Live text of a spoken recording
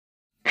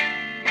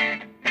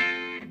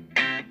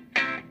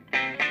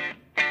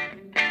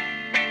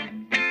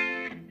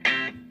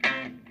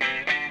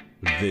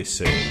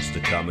This is the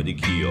Comedy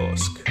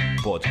Kiosk,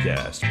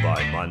 podcast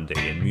by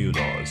Monday and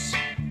Munoz.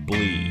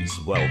 Please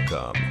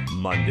welcome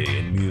Monday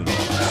and Munoz.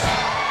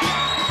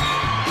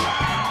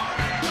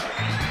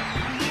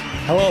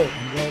 Hello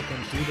and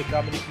welcome to the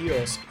Comedy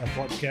Kiosk, a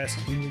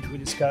podcast in which we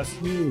discuss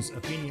news,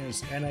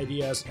 opinions, and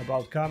ideas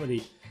about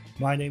comedy.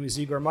 My name is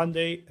Igor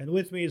Monday, and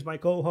with me is my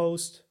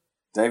co-host,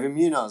 David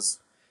Munoz.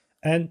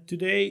 And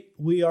today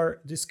we are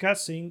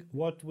discussing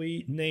what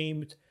we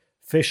named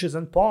fishes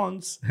and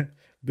ponds.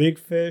 Big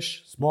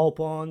fish, small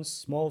ponds,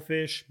 small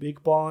fish,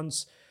 big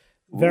ponds,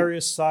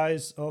 various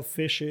size of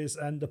fishes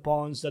and the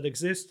ponds that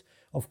exist,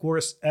 of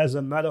course, as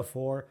a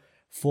metaphor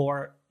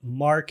for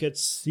market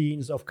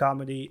scenes of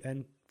comedy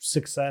and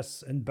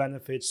success and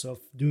benefits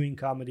of doing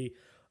comedy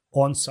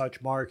on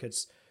such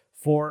markets.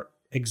 For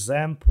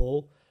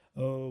example,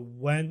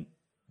 when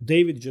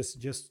David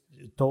just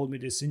told me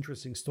this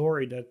interesting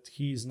story that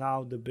he's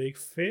now the big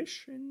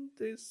fish in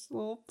this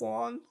little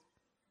pond.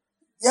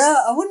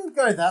 Yeah, I wouldn't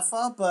go that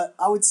far, but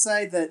I would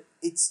say that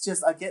it's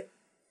just, I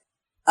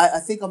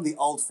think I'm the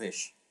old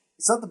fish.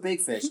 It's not the big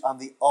fish, I'm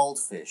the old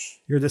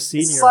fish. You're the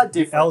senior, slight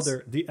the difference.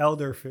 the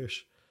elder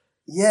fish.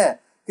 Yeah,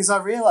 because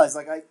I realized,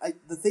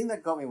 the thing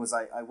that got me was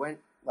I went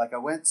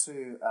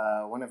to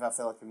one of our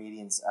fellow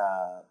comedians'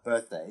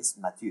 birthdays,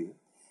 Mathieu,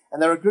 and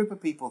there were a group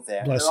of people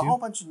there. Bless there were you. a whole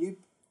bunch of new...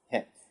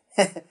 Yeah.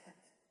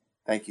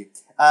 Thank you.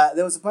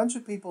 There was a bunch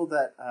of people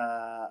that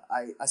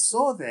I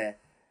saw there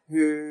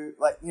who,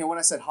 when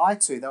I said hi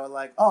to, they were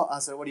like, oh, I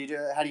said, what do you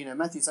do? How do you know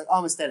Matthew? He's like, oh,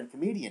 I'm a stand-up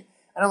comedian.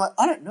 And I'm like,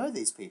 I don't know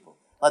these people.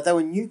 Like, they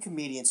were new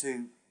comedians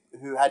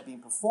who had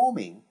been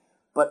performing,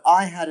 but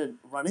I hadn't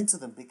run into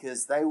them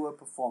because they were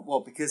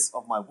because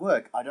of my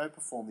work, I don't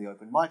perform the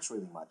open mics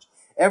really much.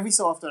 Every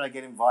so often I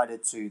get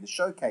invited to the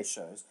showcase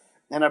shows,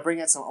 and I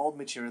bring out some old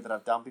material that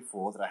I've done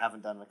before that I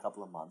haven't done in a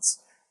couple of months,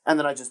 and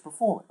then I just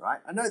perform it, right?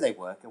 I know they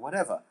work and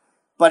whatever,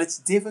 but it's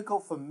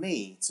difficult for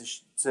me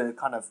to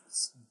kind of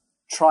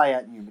try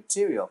out new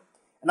material.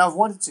 And I've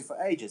wanted to for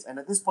ages. And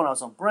at this point I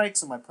was on break,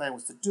 so my plan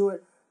was to do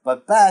it.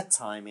 But bad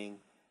timing,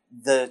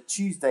 the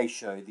Tuesday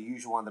show, the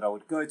usual one that I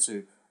would go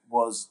to,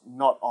 was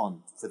not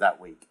on for that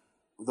week.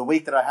 The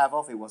week that I have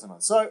off, it wasn't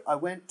on. So I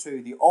went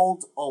to the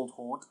old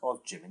haunt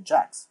of Jim and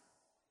Jack's,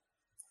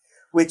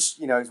 which,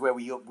 is where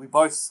we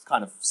both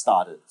kind of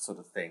started, sort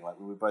of thing. Like,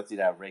 we both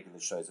did our regular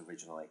shows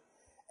originally.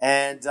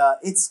 And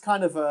it's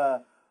kind of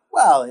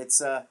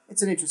it's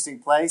an interesting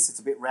place. It's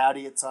a bit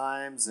rowdy at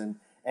times, and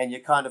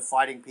you're kind of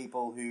fighting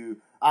people who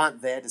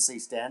aren't there to see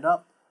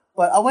stand-up.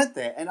 But I went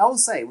there, and I will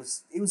say it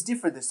was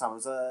different this time.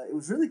 It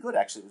was really good,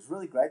 actually. It was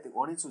really great. The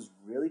audience was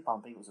really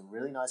pumping. It was a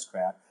really nice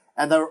crowd.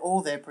 And they were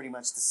all there pretty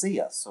much to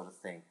see us, sort of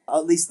thing.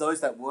 At least those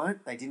that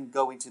weren't, they didn't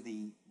go into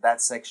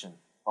that section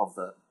of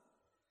the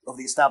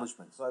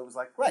establishment. So it was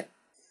like, great.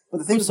 But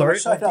the thing was, when I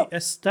showed up, the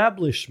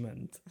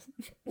establishment.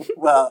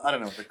 well, I don't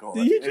know what to call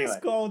it. Did you Anyway.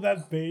 just call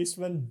that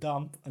basement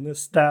dump an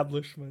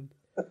establishment?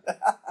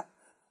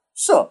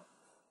 Sure.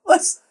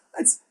 Let's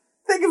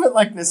think of it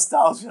like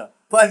nostalgia.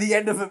 By the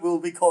end of it, we'll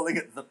be calling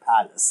it the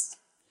Palace.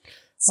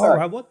 So, All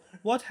right,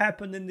 what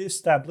happened in the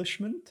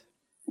establishment?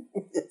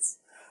 yes.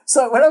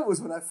 So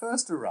when I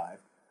first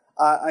arrived,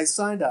 I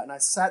signed up and I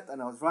sat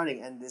and I was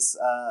running, and this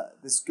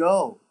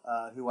girl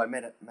who I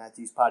met at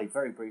Matthew's party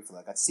very briefly,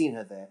 like I'd seen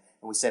her there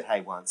and we said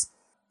hey once.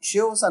 She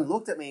all of a sudden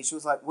looked at me and she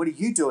was like, "What are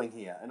you doing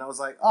here?" And I was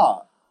like,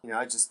 "Oh,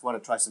 I just want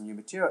to try some new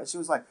material." And she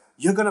was like,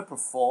 "You're gonna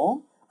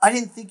perform? I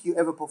didn't think you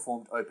ever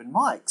performed open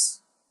mics."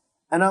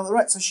 And I was like,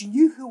 right, so she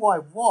knew who I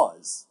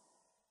was.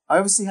 I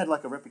obviously had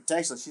like a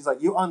reputation. She's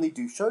like, "You only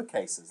do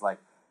showcases, like,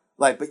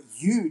 but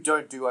you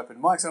don't do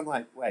open mics." And I'm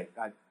like, "Wait,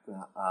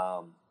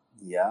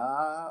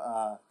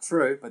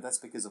 true, but that's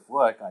because of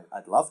work.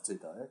 I'd love to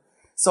though."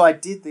 So I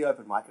did the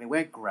open mic and it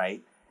went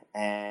great,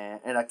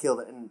 and I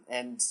killed it.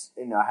 And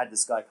I had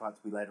this guy come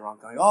up to me later on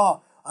going,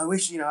 "Oh, I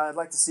wish I'd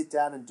like to sit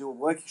down and do a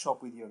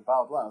workshop with you," and blah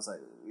blah blah. I was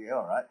like, "Yeah,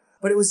 all right."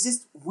 But it was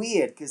just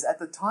weird because at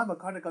the time I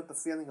kind of got the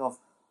feeling of,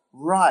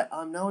 right,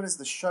 I'm known as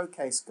the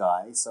showcase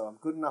guy, so I'm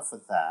good enough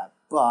for that,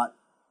 but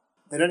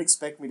they don't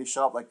expect me to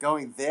show up. Like,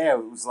 going there,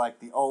 it was like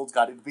the old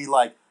guy. It'd be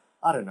like,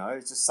 I don't know,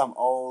 it's just some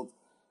old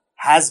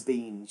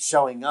has-been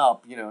showing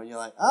up, and you're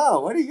like, "Oh,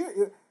 what are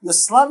you? You're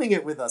slumming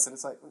it with us." And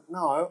it's like,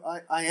 no,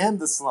 I am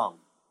the slum.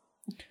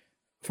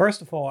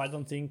 First of all, I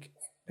don't think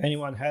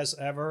anyone has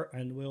ever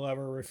and will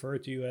ever refer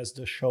to you as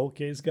the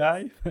showcase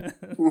guy.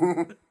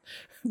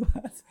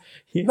 But,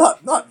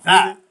 Not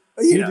that.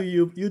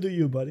 You do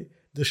you, buddy.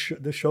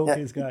 The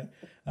showcase guy.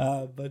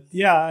 But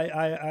yeah,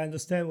 I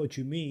understand what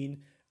you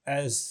mean.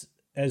 As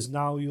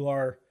now you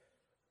are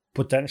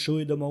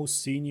potentially the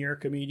most senior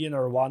comedian,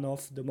 or one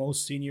of the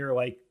most senior,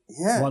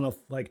 one of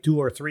like two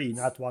or three,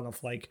 not one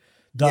of like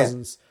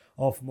dozens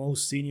of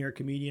most senior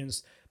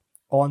comedians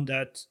on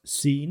that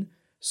scene.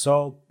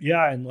 So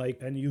yeah,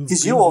 and you,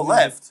 because you all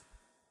left.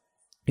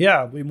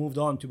 Yeah, we moved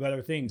on to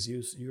better things.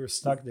 You're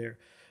stuck there.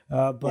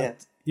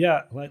 But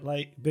yeah,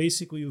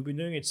 basically you've been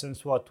doing it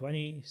since what,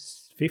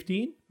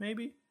 2015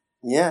 maybe?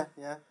 Yeah.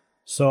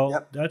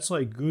 So that's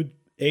like good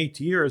 8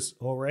 years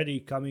already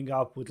coming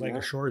up with like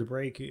a short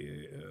break,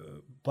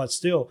 but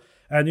still.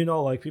 And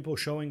like people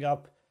showing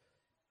up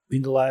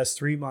in the last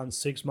 3 months,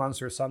 6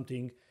 months or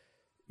something,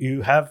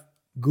 you have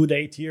good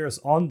 8 years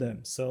on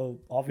them. So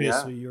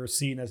obviously you're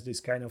seen as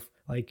this kind of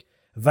like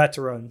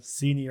veteran,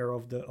 senior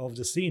of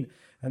the scene,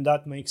 and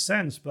that makes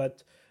sense.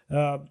 But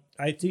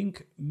I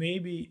think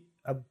maybe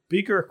a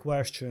bigger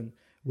question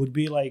would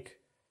be like,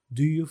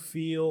 do you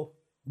feel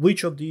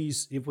which of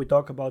these, if we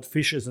talk about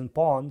fishes and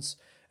ponds,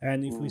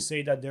 and if we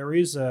say that there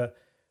is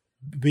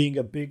being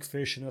a big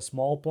fish in a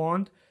small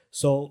pond,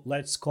 so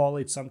let's call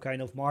it some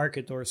kind of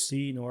market or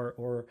scene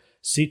or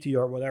city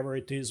or whatever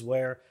it is,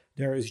 where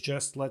there is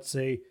just, let's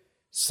say,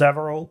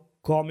 several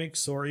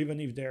comics, or even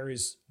if there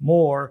is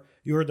more,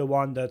 you're the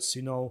one that's,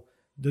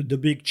 the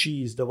big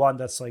cheese, the one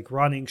that's like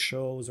running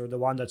shows, or the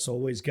one that's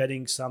always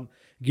getting some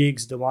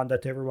gigs, the one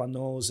that everyone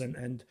knows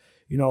and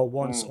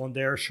wants on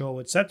their show,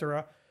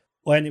 etc.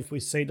 And if we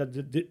say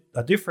that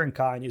a different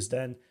kind is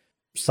then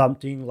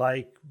something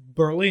like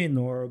Berlin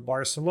or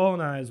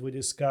Barcelona, as we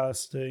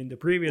discussed in the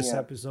previous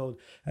episode,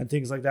 and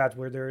things like that,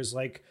 where there is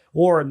like,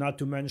 or not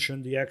to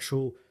mention the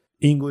actual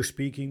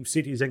English-speaking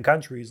cities and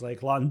countries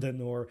like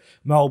London or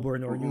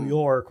Melbourne or New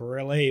York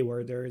or LA,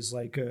 where there is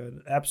like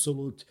an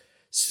absolute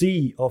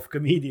sea of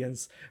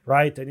comedians,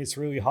 right? And it's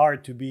really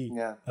hard to be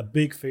a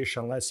big fish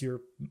unless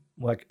you're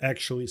like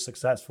actually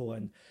successful.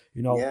 And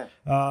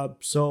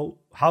so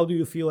how do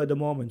you feel at the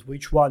moment?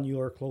 Which one you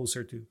are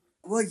closer to?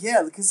 Well,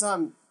 because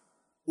I'm,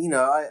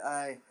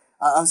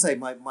 I'll say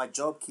my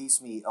job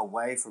keeps me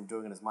away from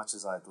doing it as much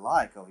as I'd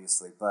like,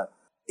 obviously, but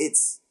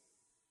it's,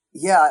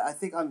 I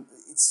think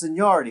it's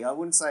seniority. I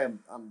wouldn't say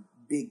I'm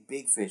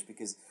big fish,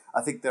 because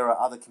I think there are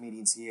other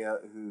comedians here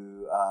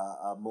who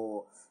are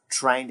more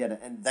trained at it,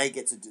 and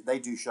they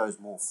do shows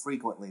more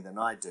frequently than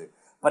I do.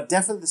 But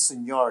definitely the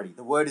seniority.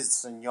 The word is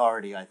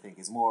seniority, I think,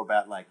 is more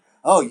about like,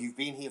 oh, you've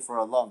been here for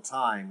a long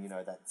time,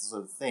 that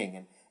sort of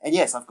thing. And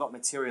yes, I've got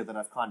material that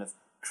I've kind of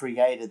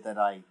created that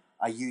I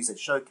use at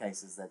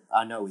showcases that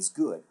I know is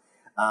good.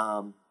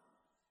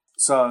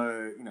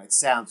 So, it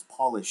sounds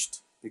polished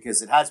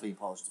because it has been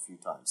polished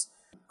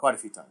quite a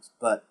few times.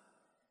 But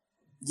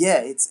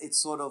it's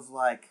sort of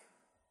like,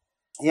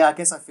 I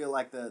guess I feel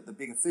like the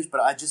bigger fish,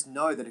 but I just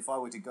know that if I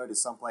were to go to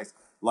someplace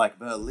like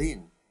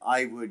Berlin,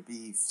 I would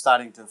be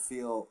starting to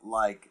feel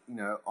like,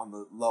 on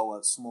the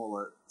lower,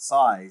 smaller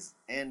size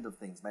end of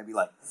things, maybe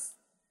like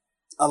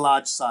a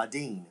large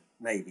sardine,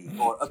 maybe,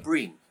 or a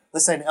bream.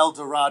 Let's say an El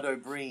Dorado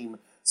bream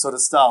sort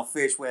of style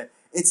fish, where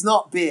it's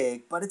not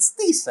big, but it's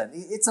decent.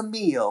 It's a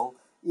meal.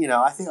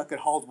 I think I could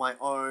hold my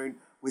own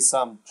with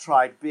some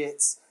tried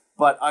bits,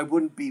 but I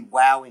wouldn't be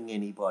wowing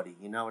anybody.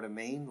 You know what I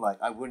mean?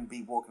 Like, I wouldn't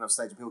be walking off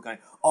stage and people going,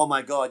 oh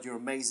my God, you're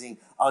amazing.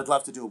 I'd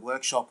love to do a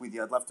workshop with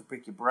you. I'd love to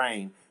pick your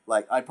brain.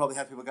 Like, I'd probably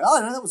have people go, oh,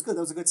 no, that was good.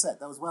 That was a good set.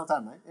 That was well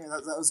done, mate. Yeah,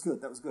 that was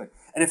good. That was good.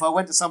 And if I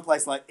went to some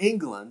place like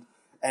England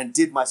and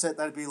did my set,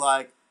 they'd be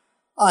like,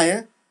 oh,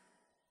 yeah?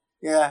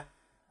 Yeah.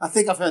 I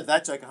think I've heard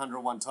that joke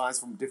 101 times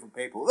from different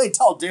people. They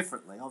told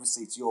differently.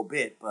 Obviously, it's your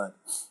bit, but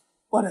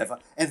whatever.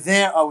 And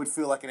there I would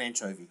feel like an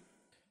anchovy.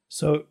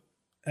 So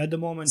at the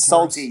moment,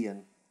 salty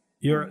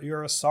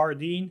you're a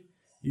sardine.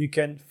 You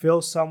can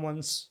fill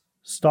someone's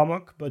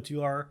stomach, but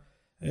you are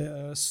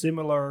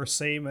similar or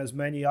same as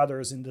many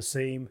others in the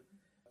same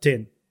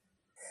tin.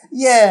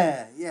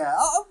 Yeah.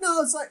 Oh,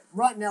 no, it's like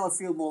right now I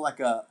feel more like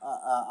a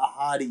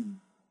hearty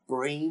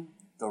bream,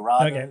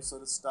 Dorado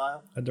sort of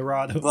style. A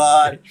Dorado,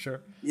 but okay,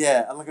 sure.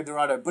 Yeah, like a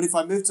Dorado. But if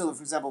I move to,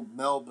 for example,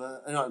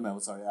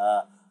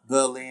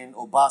 Berlin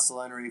or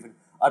Barcelona even,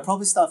 I'd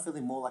probably start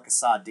feeling more like a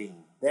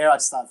sardine. There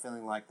I'd start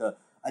feeling like a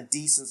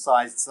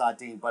decent-sized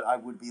sardine, but I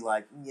would be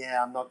like,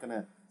 I'm not going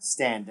to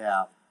stand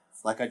out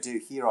like I do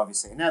here,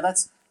 obviously. And now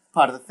that's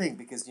part of the thing,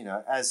 because,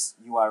 as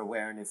you are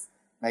aware, and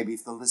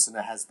if the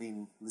listener has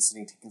been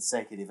listening to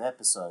consecutive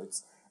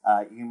episodes,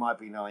 you might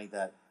be knowing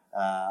that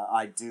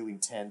I do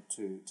intend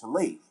to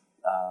leave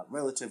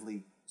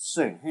relatively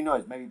soon. Who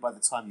knows? Maybe by the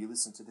time you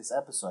listen to this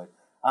episode,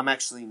 I'm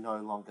actually no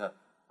longer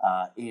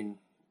in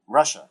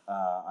Russia.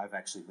 I've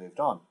actually moved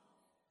on.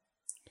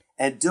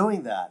 And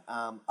doing that,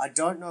 I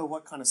don't know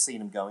what kind of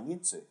scene I'm going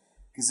into.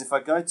 Because if I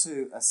go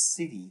to a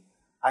city,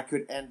 I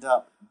could end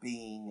up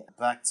being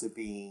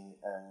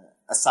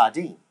a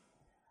sardine.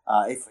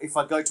 If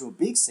I go to a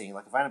big scene,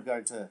 like if I end up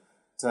going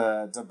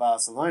to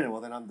Barcelona, well,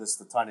 then I'm just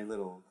a tiny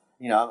little,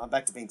 I'm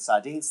back to being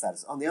sardine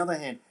status. On the other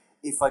hand,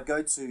 if I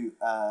go to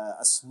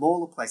a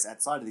smaller place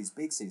outside of these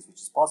big cities,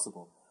 which is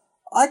possible,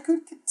 I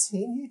could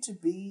continue to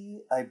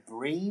be a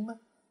bream,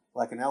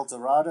 like an El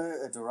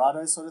Dorado, a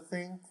Dorado sort of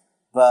thing,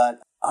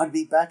 but I'd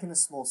be back in a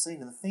small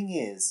scene. And the thing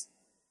is,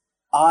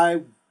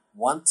 I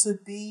want to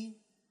be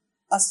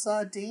a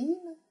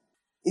sardine,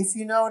 if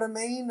you know what I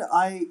mean.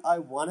 I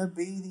want to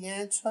be the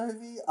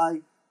anchovy.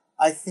 I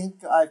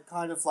think I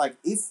kind of like,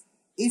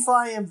 if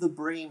I am the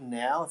bream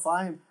now, if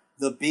I am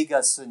the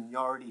bigger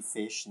seniority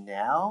fish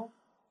now,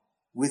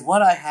 with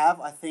what I have,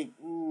 I think,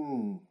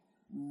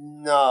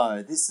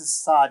 no, this is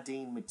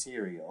sardine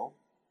material.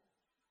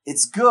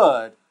 It's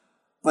good,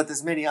 but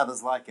there's many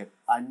others like it.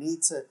 I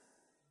need to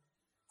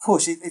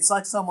push. It's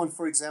like someone,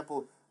 for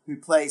example, who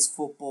plays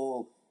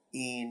football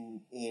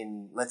in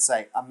let's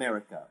say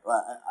America.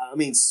 I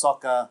mean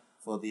soccer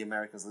for the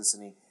Americans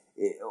listening,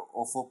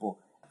 or football.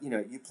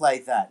 You play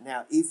that.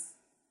 Now,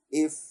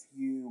 if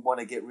you want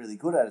to get really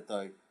good at it,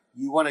 though,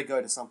 you want to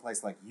go to some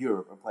place like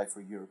Europe and play for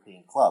a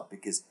European club,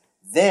 because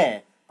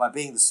there, by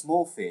being the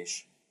small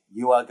fish,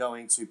 you are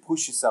going to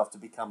push yourself to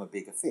become a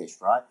bigger fish,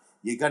 right?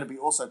 You're going to be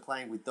also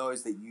playing with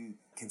those that you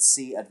can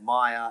see,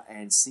 admire,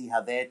 and see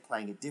how they're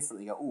playing it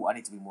differently. You go, oh, I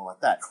need to be more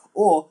like that.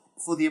 Or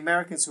for the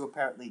Americans who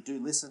apparently do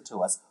listen to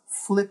us,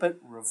 flip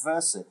it,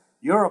 reverse it.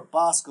 You're a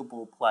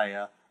basketball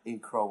player in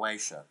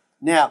Croatia.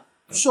 Now,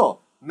 sure,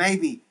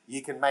 maybe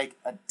you can make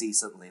a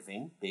decent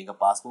living being a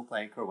basketball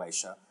player in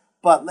Croatia,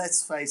 but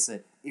let's face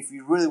it, if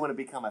you really want to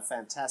become a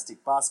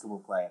fantastic basketball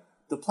player,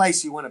 the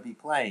place you want to be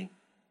playing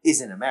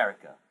is in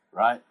America,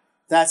 right?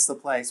 That's the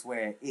place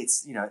where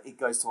it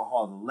goes to a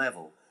whole other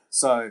level.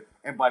 So,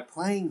 and by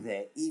playing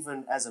there,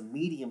 even as a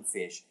medium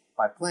fish,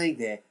 by playing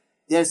there,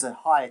 there's a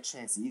higher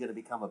chance that you're going to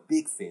become a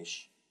big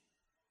fish,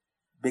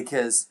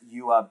 because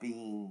you are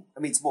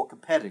it's more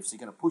competitive. So you're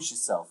going to push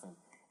yourself,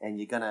 and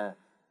you're going to,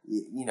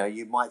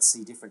 you might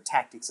see different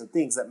tactics and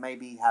things that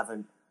maybe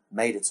haven't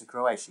made it to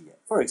Croatia yet,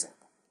 for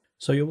example.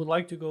 So you would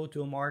like to go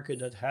to a market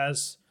that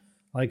has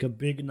like a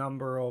big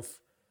number of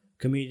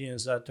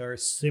comedians that are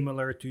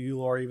similar to you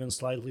or even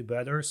slightly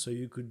better, so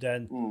you could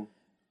then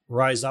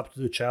rise up to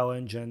the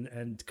challenge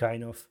and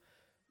kind of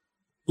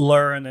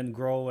learn and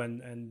grow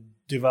and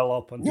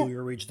develop until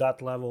you reach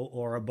that level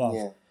or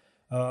above.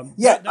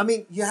 I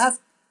mean, you have...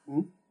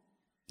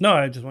 No,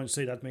 I just want to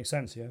say that makes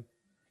sense, yeah.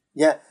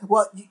 Yeah,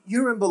 well,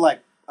 you remember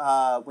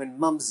when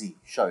Mumsy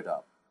showed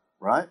up,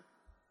 right,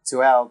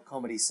 to our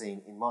comedy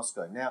scene in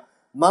Moscow. Now,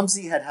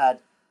 Mumsy had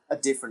a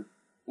different,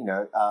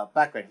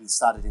 background. He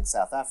started in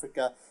South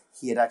Africa.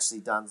 He had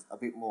actually done a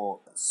bit more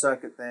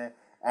circuit there,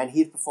 and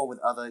he'd performed with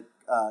other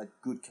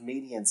good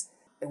comedians.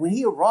 And when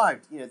he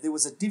arrived, there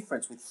was a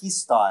difference with his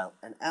style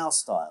and our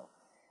style,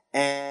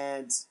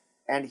 and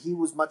he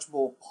was much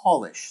more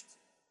polished.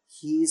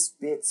 His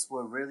bits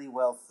were really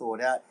well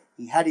thought out.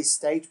 He had his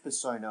stage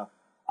persona,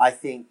 I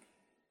think,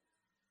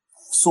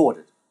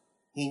 sorted.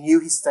 He knew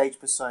his stage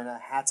persona,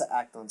 how to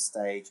act on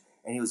stage,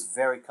 and he was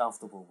very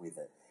comfortable with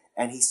it.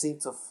 And he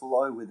seemed to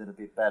flow with it a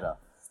bit better.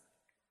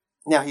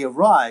 Now, he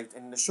arrived,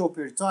 and in a short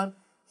period of time,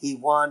 he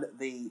won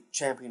the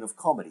Champion of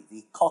Comedy,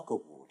 the Cock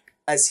Award,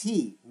 as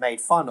he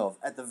made fun of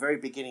at the very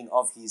beginning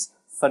of his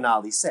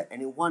finale set.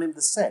 And it won him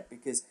the set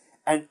because,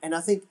 and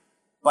I think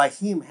by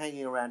him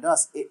hanging around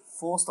us, it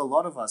forced a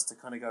lot of us to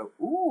kind of go,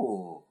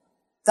 ooh,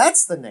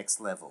 that's the next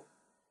level.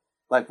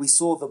 Like, we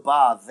saw the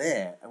bar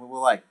there, and we were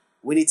like,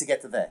 we need to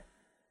get to there.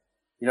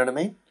 You know what I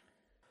mean?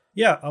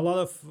 Yeah, a lot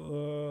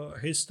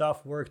of his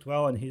stuff worked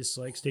well, and his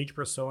stage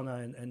persona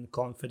and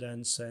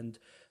confidence and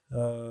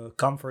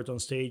comfort on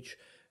stage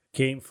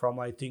came from,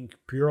 I think,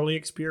 purely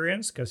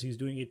experience, because he's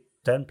doing it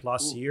 10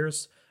 plus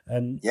years,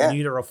 and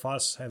neither of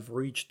us have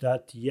reached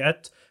that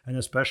yet, and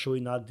especially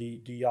not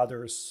the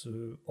others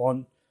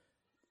on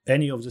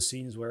any of the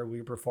scenes where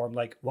we perform.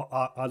 Like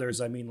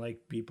others, I mean,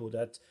 like people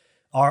that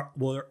are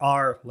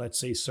let's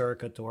say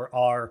circuit or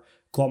are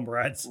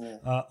comrades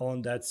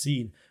on that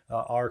scene,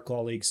 our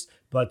colleagues.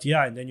 But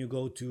and then you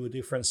go to a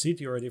different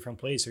city or a different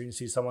place, or you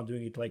see someone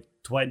doing it like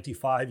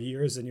 25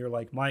 years, and you're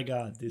like, my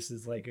God, this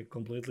is like a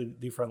completely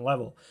different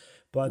level.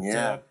 But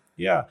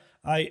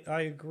I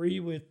agree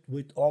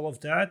with all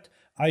of that.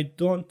 I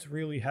don't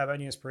really have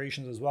any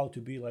aspirations as well to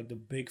be like the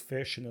big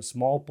fish in a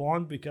small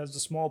pond, because the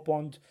small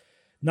pond,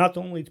 not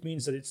only it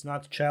means that it's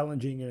not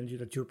challenging and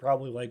that you're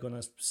probably like going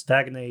to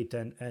stagnate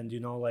and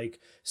like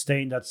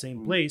stay in that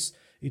same place,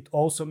 it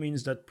also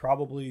means that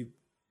probably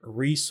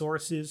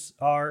resources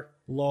are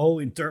low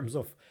in terms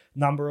of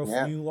number of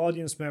new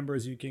audience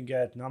members you can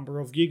get, number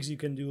of gigs you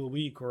can do a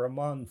week or a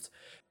month,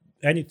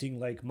 anything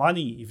like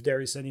money, if there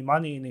is any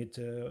money in it,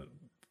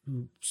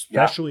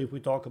 especially if we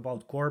talk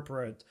about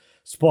corporate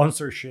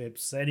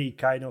sponsorships, any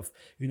kind of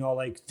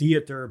like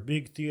theater,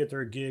 big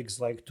theater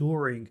gigs, like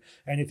touring,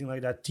 anything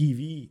like that,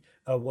 TV,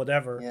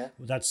 whatever.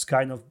 That's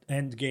kind of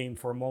end game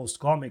for most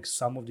comics,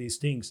 some of these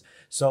things.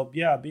 So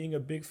being a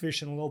big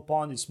fish in a little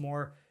pond, it's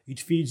more, it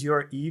feeds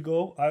your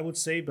ego, I would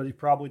say, but it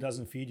probably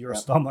doesn't feed your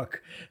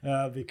stomach,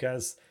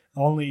 because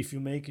only if you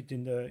make it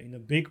in a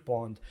big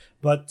pond.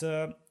 But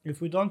if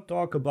we don't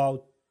talk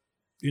about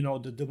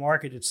the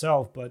market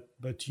itself, but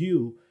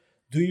do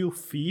you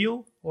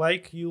feel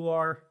like you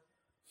are,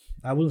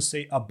 I wouldn't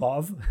say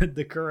above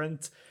the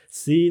current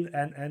scene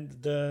and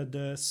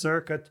the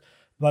circuit,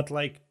 but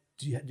like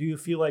do you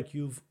feel like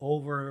you've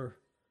overgrown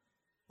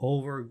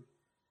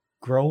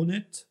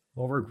it?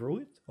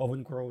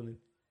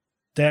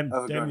 Damn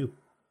you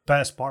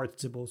past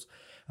participles.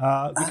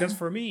 Because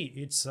for me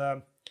it's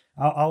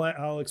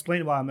I'll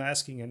explain why I'm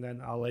asking, and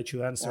then I'll let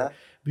you answer.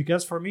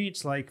 Because for me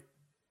it's like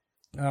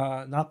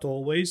not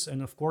always,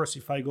 and of course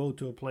if I go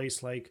to a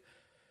place like,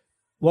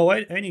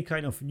 any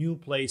kind of new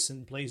place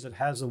and place that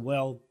has a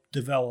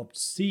well-developed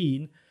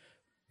scene,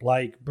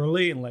 like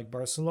Berlin, like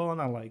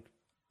Barcelona, like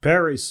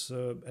Paris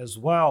as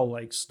well,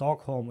 like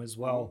Stockholm as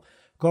well,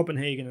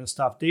 Copenhagen and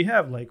stuff. They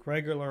have like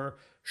regular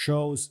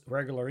shows,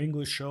 regular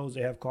English shows.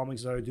 They have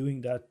comics that are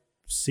doing that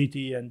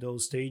city and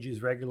those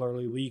stages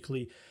regularly,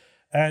 weekly.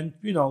 And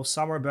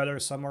some are better,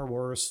 some are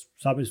worse.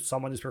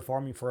 Someone is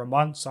performing for a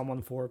month,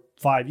 someone for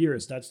 5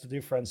 years. That's the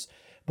difference.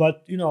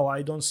 But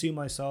I don't see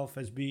myself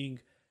as being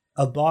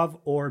above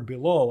or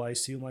below. I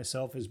see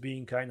myself as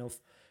being kind of,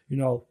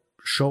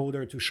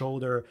 shoulder to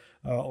shoulder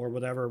or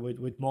whatever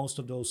with most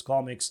of those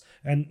comics.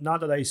 And not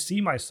that I see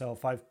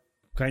myself, I've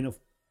kind of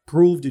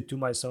proved it to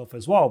myself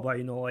as well by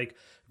like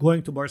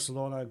going to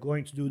Barcelona,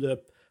 going to do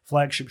the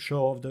flagship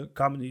show of the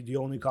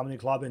only comedy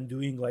club, and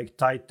doing like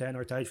Tight 10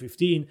 or Tight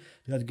 15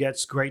 that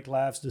gets great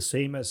laughs, the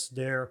same as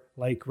their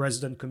like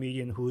resident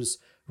comedian who's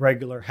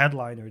regular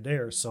headliner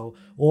there. So,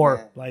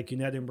 or like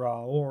in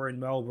Edinburgh or in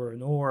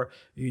Melbourne or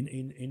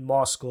in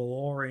Moscow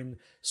or in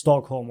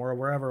Stockholm or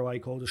wherever,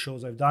 like all the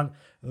shows I've done,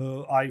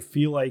 I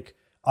feel like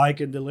I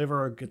can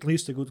deliver at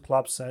least a good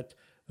club set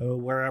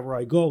wherever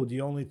I go.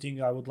 The only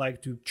thing I would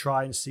like to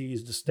try and see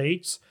is the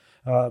States,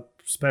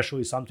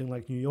 especially something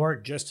like New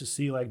York, just to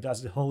see like,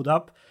 does it hold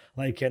up?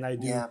 Like, can I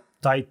do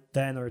Tight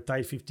 10 or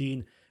Tight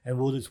 15 and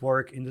would it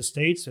work in the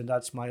States? And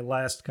that's my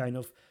last kind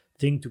of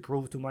thing to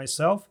prove to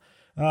myself.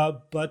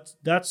 But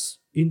that's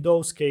in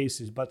those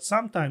cases. But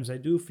sometimes I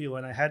do feel,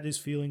 and I had this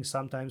feeling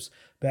sometimes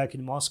back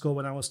in Moscow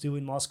when I was still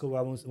in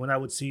Moscow, when I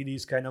would see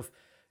these kind of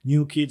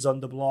new kids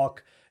on the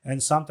block,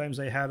 and sometimes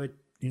I have it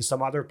in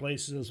some other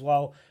places as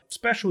well,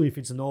 especially if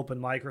it's an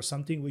open mic or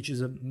something, which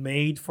is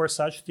made for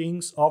such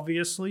things,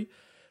 obviously.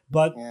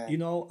 But,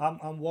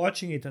 I'm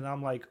watching it and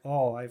I'm like,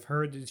 oh, I've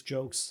heard this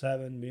joke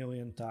 7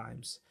 million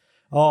times.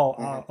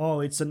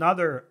 It's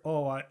another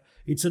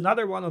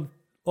one of,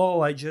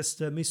 I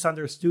just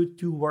misunderstood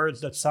 2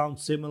 words that sound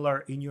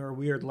similar in your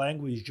weird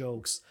language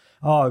jokes.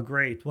 Oh,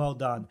 great. Well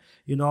done.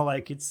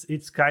 Like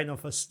it's kind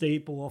of a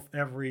staple of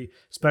every,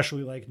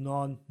 especially like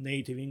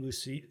non-native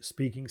English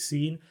speaking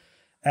scene.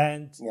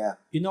 And,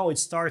 it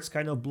starts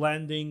kind of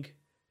blending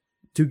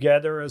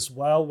together as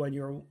well when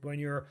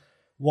you're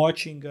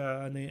watching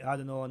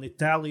an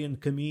Italian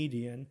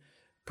comedian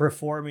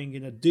performing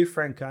in a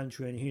different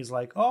country, and he's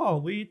like, oh,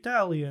 we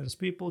Italians,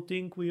 people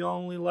think we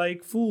only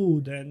like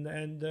food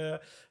and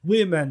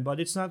women, but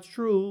it's not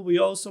true. We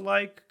also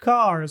like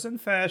cars and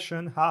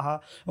fashion, haha,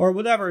 or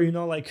whatever,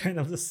 like kind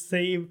of the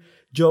same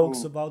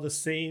jokes about the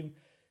same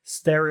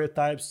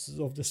stereotypes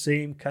of the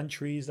same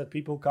countries that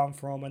people come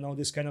from and all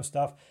this kind of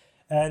stuff.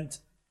 And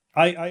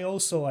I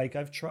also like,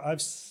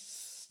 I've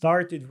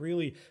started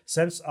really,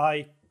 since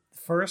I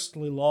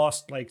firstly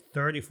lost like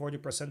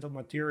 30-40% of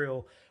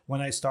material when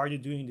I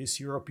started doing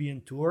these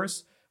European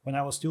tours, when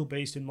I was still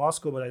based in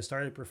Moscow, but I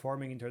started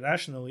performing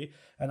internationally,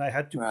 and I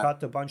had to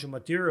cut a bunch of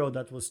material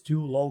that was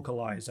too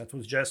localized. That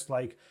was just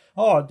like,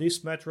 oh,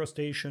 this metro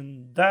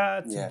station,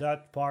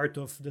 that part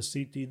of the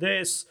city,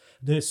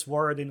 this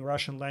word in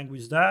Russian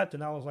language, that.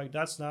 And I was like,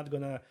 that's not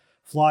going to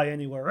fly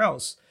anywhere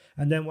else.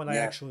 And then when I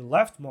actually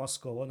left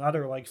Moscow,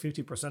 another like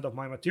 50% of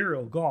my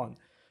material gone,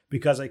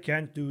 because I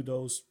can't do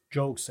those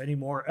jokes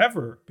anymore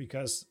ever,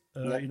 because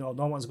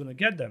no one's going to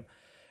get them.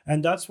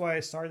 And that's why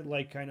I started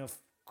like kind of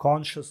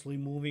consciously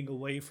moving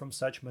away from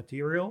such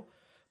material.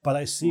 But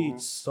I see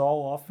it so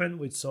often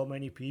with so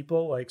many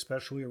people, like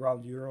especially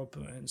around Europe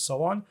and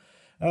so on.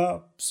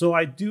 So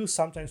I do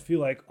sometimes feel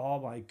like, oh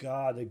my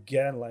God,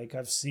 again, like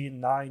I've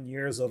seen 9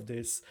 years of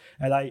this,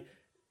 and I,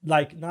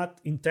 like,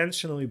 not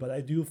intentionally, but I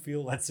do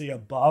feel, let's say,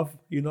 above,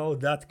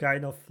 that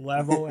kind of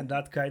level and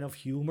that kind of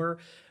humor.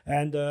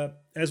 And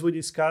as we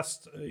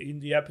discussed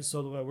in the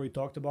episode where we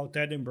talked about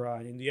Edinburgh,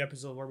 and in the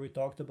episode where we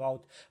talked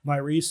about my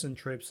recent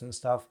trips and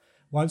stuff,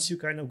 once you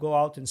kind of go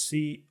out and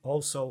see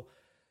also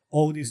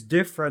all these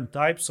different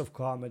types of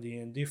comedy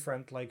and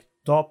different like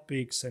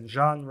topics and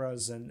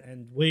genres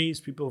and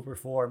ways people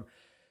perform,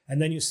 and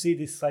then you see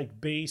this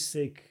like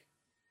basic,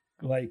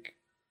 like,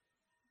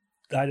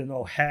 I don't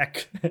know,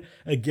 hack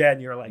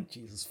again, you're like,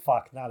 Jesus,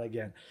 fuck, not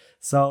again.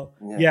 So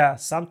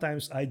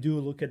sometimes I do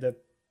look at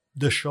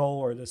the show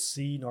or the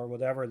scene or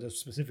whatever, the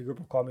specific group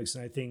of comics,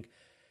 and I think,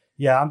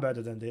 I'm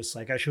better than this.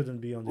 Like, I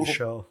shouldn't be on this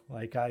show.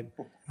 Like,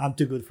 I'm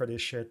too good for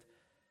this shit.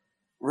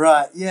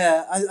 Right.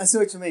 Yeah, I see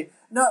what you mean.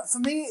 No, for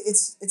me,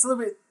 it's a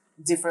little bit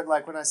different.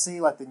 Like when I see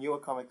like the newer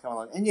comic come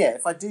along, and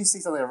if I do see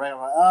something around, I'm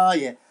like, oh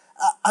yeah,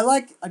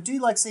 I do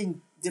like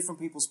seeing different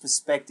people's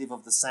perspective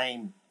of the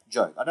same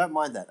joke. I don't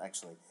mind that,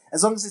 actually,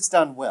 as long as it's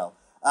done well.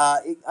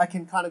 I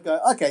can kind of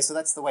go, okay, so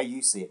that's the way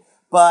you see it.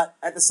 But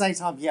at the same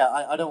time,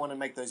 I don't want to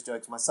make those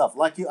jokes myself.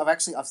 Like you,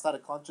 I've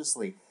started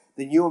consciously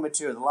the newer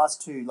material. The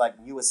last 2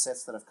 like newer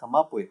sets that I've come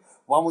up with.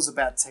 One was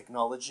about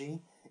technology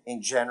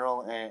in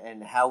general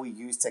and how we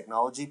use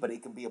technology, but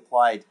it can be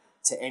applied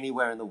to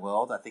anywhere in the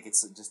world. I think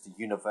it's just a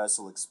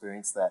universal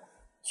experience that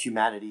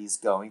humanity is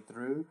going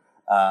through,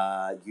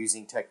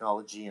 using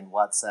technology and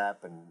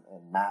WhatsApp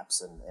and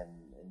maps and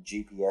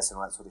GPS and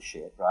all that sort of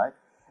shit, right?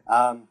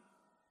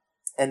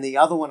 And the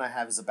other one I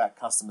have is about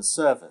customer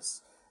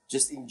service,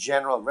 just in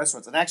general at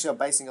restaurants. And actually, I'm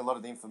basing a lot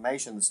of the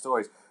information, the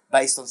stories,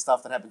 based on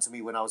stuff that happened to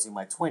me when I was in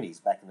my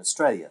 20s back in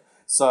Australia.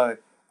 So,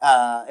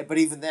 but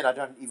even then, I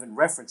don't even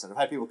reference it. I've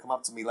had people come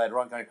up to me later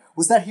on going,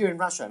 was that here in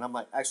Russia? And I'm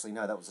like, actually,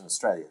 no, that was in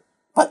Australia.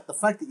 But the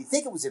fact that you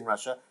think it was in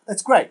Russia,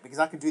 that's great, because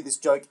I can do this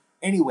joke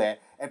anywhere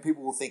and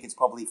people will think it's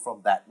probably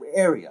from that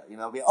area. You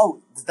know, they'll be,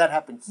 oh, did that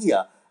happen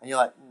here? And you're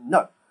like,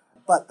 no.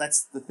 But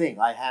that's the thing.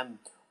 I am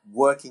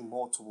working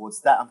more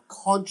towards that. I'm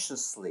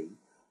consciously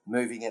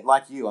moving it,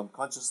 like you, I'm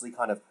consciously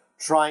kind of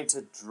trying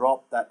to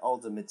drop that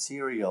older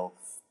material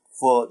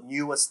for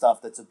newer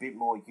stuff that's a bit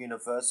more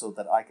universal,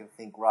 that I can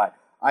think, right,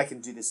 I can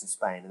do this in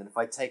Spain. And then if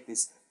I take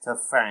this to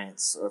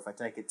France, or if I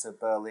take it to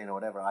Berlin or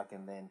whatever, I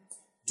can then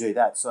do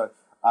that. So,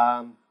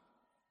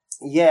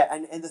 yeah,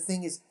 and the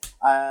thing is,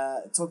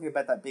 talking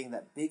about that being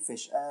that big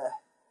fish,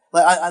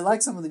 like I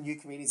like some of the new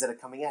comedians that are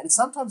coming out, and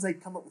sometimes they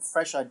come up with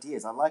fresh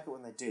ideas. I like it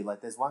when they do.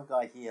 Like there's one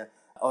guy here,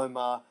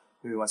 Omar,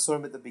 who I saw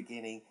him at the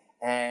beginning,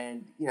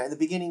 and you know, in the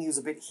beginning he was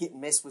a bit hit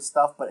and miss with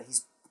stuff, but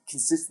he's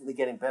consistently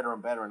getting better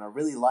and better, and I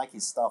really like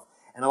his stuff,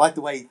 and I like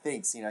the way he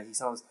thinks. You know, he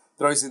sometimes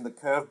throws in the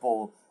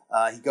curveball.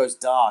 He goes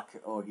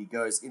dark or he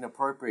goes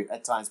inappropriate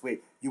at times where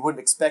you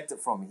wouldn't expect it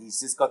from him. He's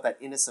just got that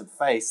innocent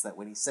face that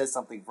when he says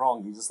something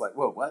wrong, you're just like,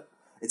 whoa, what?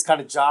 It's kind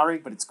of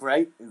jarring, but it's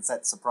great. It's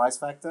that surprise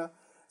factor.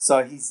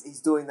 So he's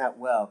doing that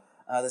well.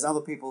 There's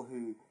other people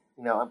who,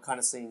 you know, I'm kind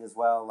of seeing as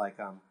well, like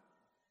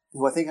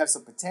who I think have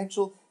some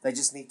potential. They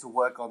just need to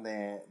work on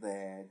their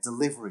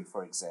delivery,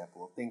 for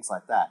example, or things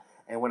like that.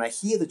 And when I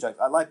hear the joke,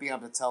 I like being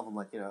able to tell them,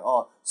 like, you know,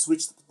 oh,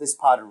 switch this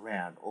part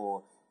around,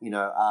 or, you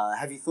know,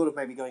 have you thought of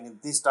maybe going in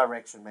this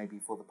direction, maybe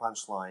for the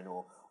punchline,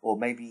 or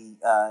maybe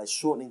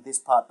shortening this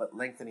part but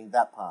lengthening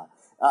that part.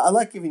 I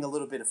like giving a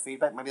little bit of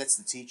feedback. Maybe that's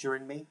the teacher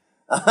in me.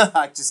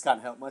 I just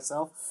can't help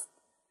myself.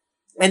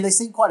 And they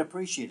seem quite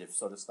appreciative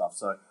sort of stuff.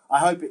 So I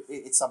hope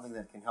it's something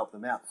that can help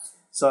them out.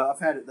 So I've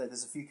had,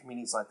 there's a few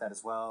comedians like that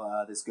as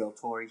well. This girl,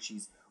 Tori,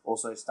 she's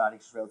also starting.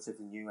 She's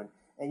relatively new.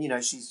 And you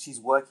know, she's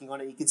working on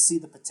it. You can see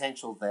the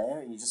potential there.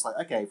 And you're just like,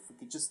 okay, if we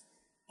could just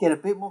get a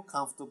bit more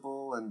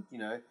comfortable and, you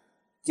know,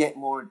 get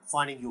more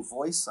finding your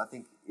voice, I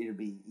think it'll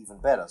be even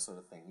better sort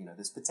of thing. You know,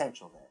 there's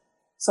potential there.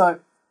 So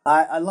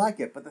I like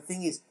it. But the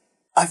thing is,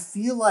 I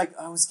feel like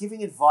I was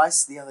giving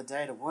advice the other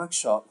day at a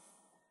workshop,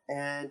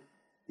 and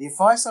the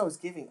advice I was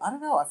giving, I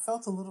don't know, I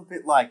felt a little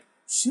bit like,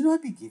 should I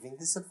be giving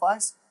this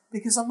advice?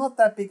 Because I'm not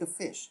that big a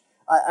fish.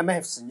 I may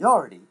have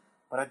seniority,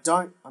 but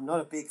I'm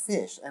not a big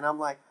fish. And I'm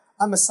like,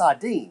 I'm a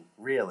sardine,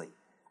 really.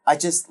 I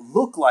just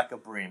look like a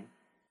brim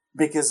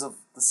because of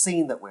the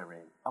scene that we're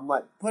in. I'm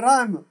like, but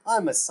I'm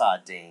a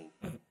sardine.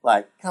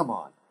 Like, come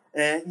on.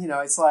 And, you know,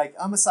 it's like,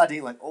 I'm a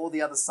sardine like all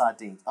the other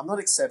sardines. I'm not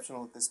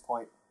exceptional at this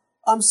point.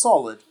 I'm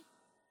solid.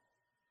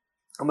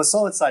 I'm a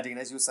solid sardine,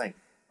 as you were saying.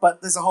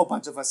 But there's a whole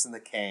bunch of us in the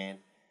can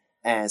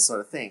and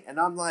sort of thing. And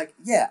I'm like,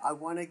 yeah, I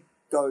want to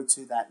go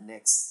to that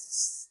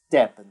next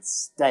step and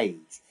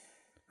stage.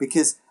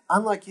 Because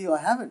unlike you, I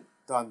haven't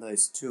done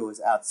those tours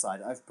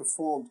outside. I've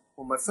performed,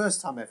 well, my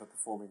first time ever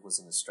performing was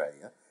in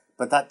Australia,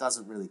 but that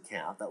doesn't really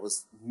count. That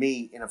was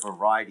me in a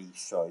variety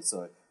show,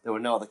 so there were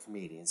no other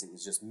comedians. It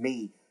was just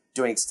me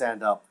doing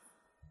stand-up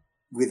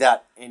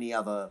without any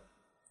other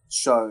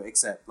show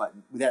except, like,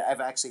 without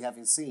ever actually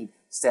having seen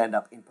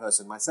stand-up in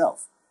person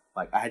myself.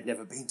 Like, I had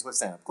never been to a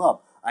stand-up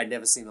club. I'd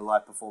never seen a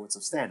live performance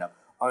of stand-up,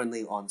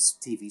 only on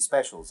TV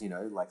specials, you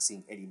know, like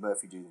seeing Eddie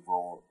Murphy do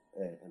Raw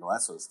and all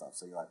that sort of stuff.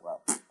 So you're like,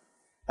 well,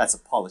 that's a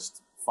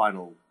polished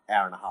final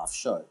hour and a half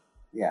show.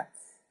 Yeah.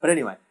 But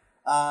anyway,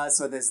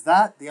 so there's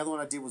that. The other one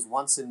I did was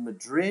once in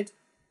Madrid.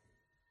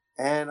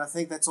 And I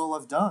think that's all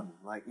I've done.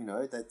 Like, you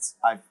know, that's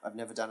I've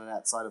never done it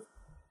outside of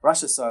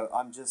Russia. So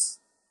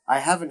I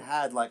haven't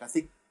had, like, I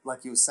think,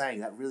 like you were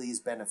saying, that really is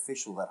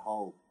beneficial, that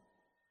whole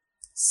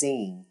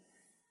seeing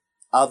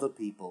other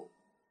people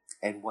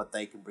and what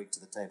they can bring to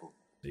the table.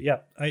 Yeah,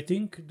 I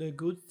think the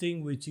good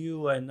thing with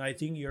you, and I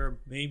think you're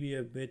maybe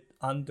a bit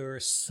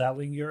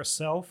underselling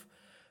yourself,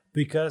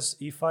 because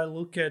if I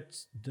look at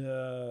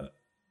the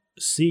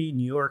scene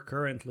you're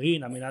currently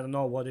in, I mean, I don't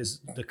know what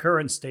is the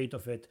current state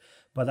of it,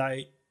 but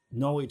I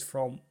know it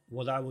from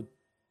what I would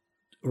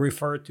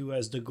refer to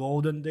as the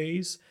golden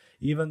days.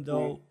 Even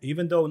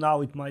though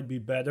now it might be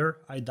better,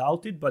 I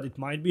doubt it, but it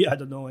might be. I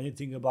don't know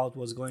anything about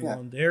what's going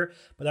on there.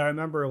 But I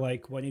remember,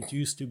 like, when it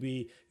used to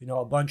be, you know,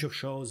 a bunch of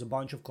shows, a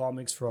bunch of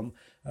comics from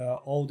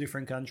all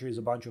different countries,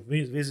 a bunch of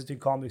visiting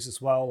comics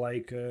as well,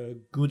 like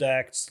good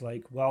acts,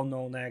 like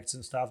well-known acts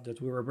and stuff that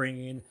we were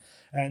bringing in.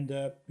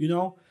 And, you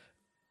know,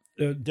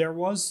 there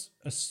was,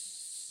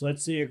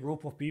 let's say, a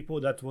group of people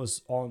that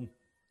was on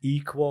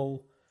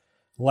equal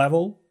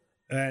level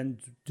and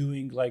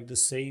doing like the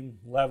same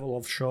level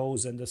of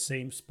shows and the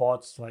same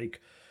spots,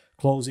 like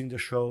closing the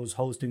shows,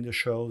 hosting the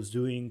shows,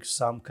 doing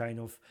some kind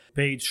of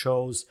paid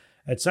shows,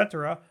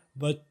 etc.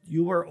 But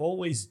you were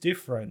always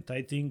different.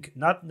 I think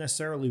not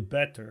necessarily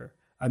better.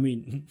 I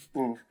mean,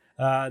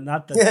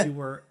 not that you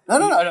were...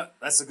 No.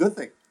 That's a good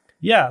thing.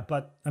 Yeah,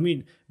 but I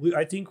mean,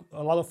 I think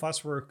a lot of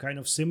us were kind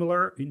of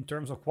similar in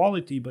terms of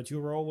quality, but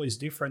you were always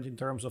different in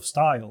terms of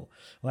style.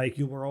 Like,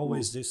 you were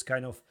always this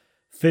kind of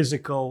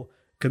physical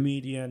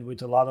comedian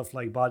with a lot of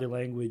like body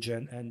language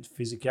and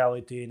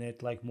physicality in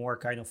it, like more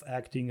kind of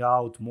acting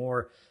out,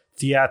 more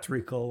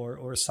theatrical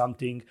or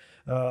something,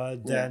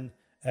 than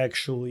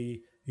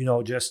actually,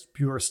 just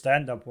pure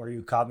stand-up where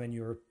you come and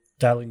you're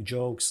telling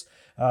jokes,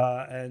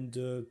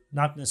 and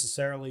not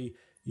necessarily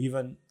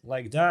even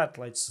like that,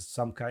 like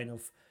some kind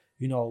of,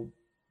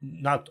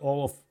 not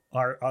all of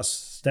us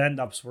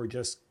stand-ups were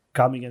just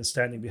coming and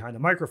standing behind a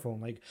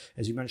microphone. Like,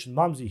 as you mentioned,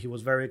 Mumsy, he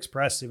was very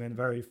expressive and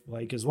very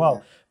like as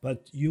well.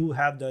 But you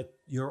have that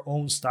your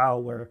own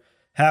style where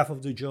half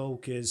of the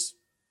joke is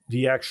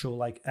the actual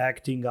like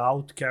acting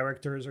out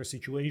characters or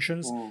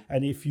situations,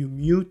 and if you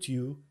mute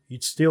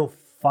it's still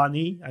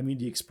funny. I mean,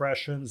 the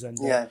expressions and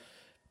the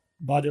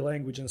body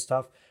language and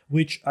stuff,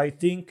 which I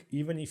think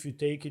even if you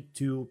take it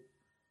to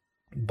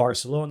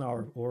Barcelona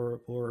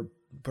or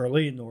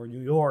Berlin or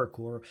New York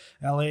or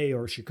LA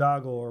or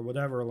Chicago or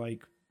whatever,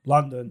 like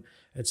London,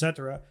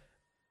 etc.,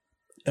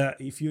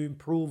 if you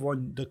improve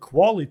on the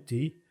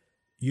quality,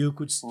 you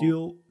could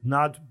still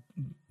not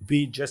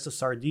be just a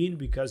sardine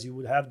because you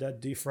would have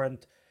that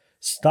different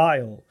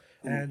style.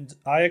 And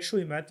I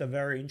actually met a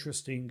very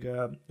interesting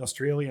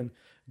Australian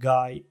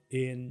guy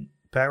in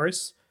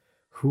Paris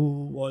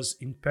who was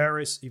in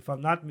Paris, if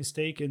I'm not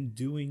mistaken,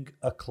 doing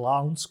a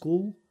clown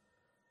school.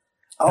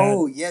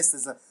 Oh, yes.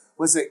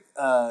 Was it,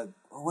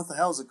 what the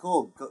hell is it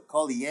called?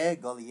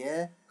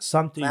 Gaulier?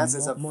 Something.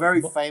 It's a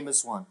very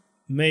famous one.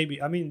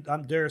 Maybe. I mean,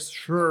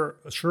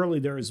 surely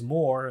there is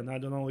more, and I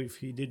don't know if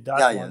he did that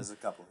one. Yeah, there's a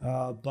couple.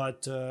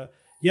 But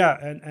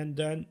and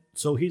then,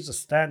 so he's a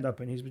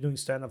stand-up, and he's been doing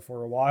stand-up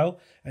for a while,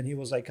 and he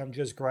was like, I'm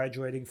just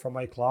graduating from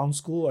my clown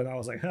school, and I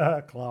was like,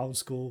 clown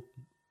school,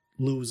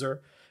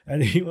 loser.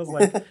 And he was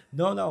like,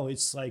 no,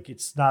 it's like,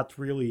 it's not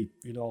really,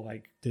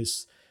 like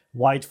this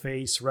white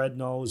face, red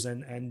nose,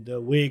 and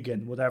the wig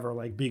and whatever,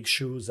 like big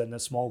shoes and a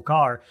small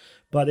car,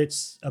 but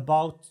it's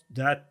about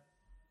that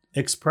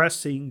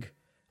expressing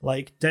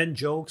like 10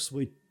 jokes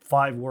with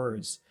 5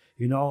 words,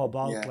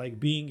 about like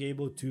being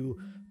able to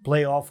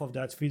play off of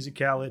that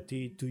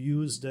physicality, to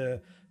use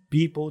the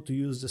people, to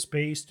use the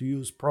space, to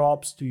use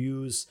props, to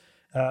use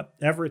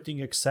everything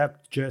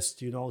except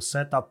just,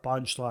 set up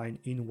punchline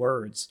in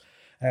words.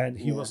 And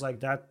he was like,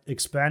 that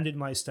expanded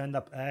my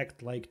stand-up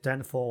act like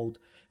tenfold.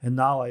 And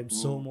now I'm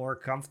so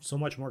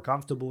much more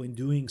comfortable in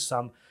doing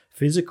some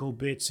physical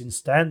bits in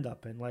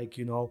stand-up and like,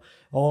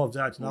 all of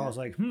that. And I was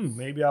like,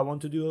 maybe I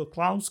want to do a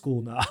clown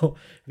school now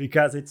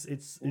because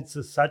it's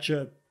such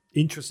a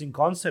interesting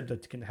concept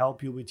that can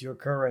help you with your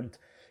current,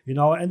 and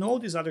all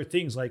these other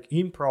things like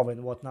improv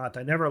and whatnot.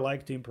 I never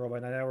liked improv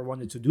and I never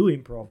wanted to do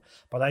improv,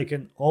 but I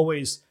can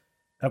always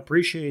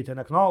appreciate and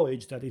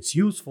acknowledge that it's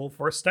useful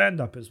for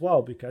stand-up as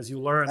well, because you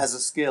learn as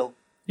a skill.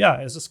 Yeah,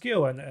 as a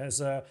skill and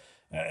as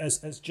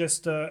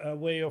just a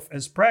way of,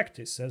 as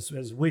practice, as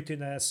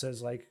wittiness,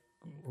 as like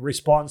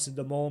response in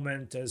the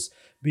moment, as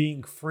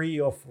being free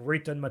of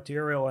written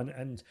material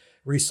and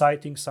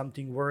reciting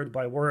something word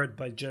by word,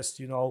 by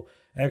just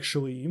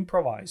actually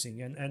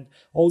improvising and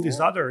all these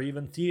other,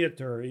 even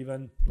theater,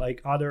 even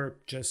like other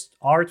just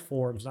art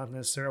forms, not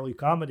necessarily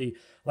comedy,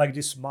 like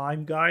this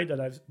mime guy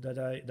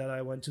that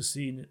I went to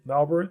see in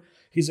Melbourne.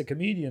 He's a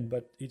comedian,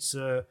 but it's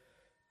the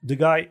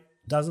guy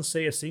doesn't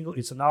say a single,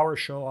 it's an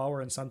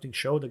hour and something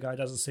show, the guy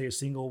doesn't say a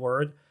single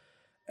word,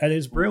 and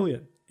it's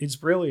brilliant. It's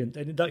brilliant,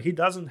 and he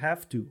doesn't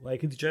have to,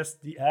 like, it's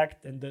just the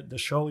act, and the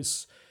show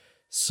is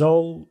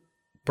so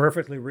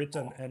perfectly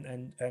written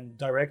and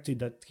directed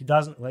that he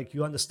doesn't, like,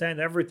 you understand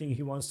everything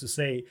he wants to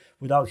say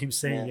without him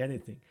saying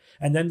anything.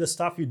 And then the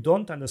stuff you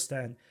don't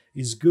understand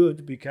is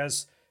good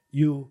because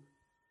you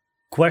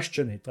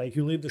question it. Like,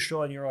 you leave the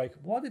show and you're like,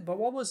 what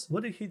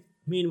did he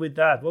mean with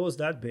that? What was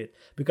that bit?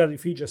 Because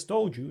if he just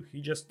told you, he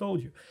just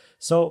told you.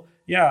 So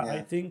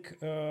I think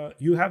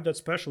you have that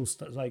special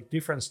like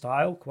different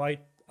style, quite,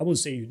 I wouldn't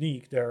say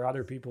unique, there are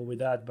other people with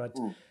that, but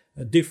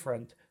a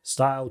different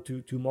style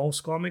to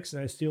most comics.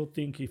 And I still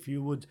think if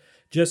you would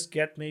just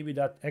get maybe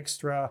that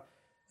extra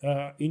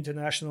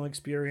international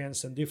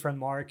experience and different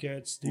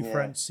markets,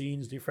 different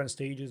scenes, different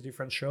stages,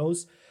 different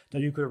shows,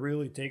 that you could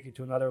really take it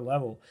to another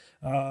level.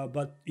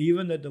 But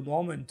even at the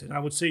moment, and I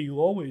would say you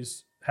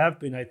always have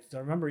been, I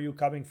remember you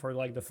coming for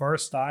like the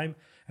first time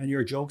and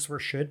your jokes were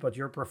shit, but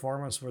your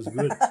performance was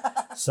good.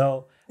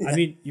 So, I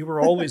mean, you were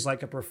always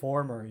like a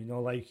performer,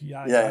 like,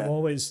 I've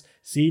always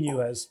seen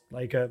you as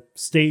like a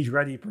stage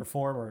ready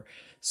performer.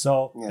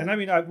 So, and I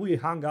mean, we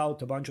hung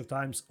out a bunch of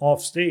times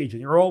off stage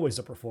and you're always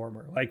a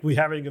performer. Like, we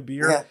having a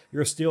beer,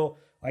 you're still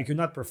like, you're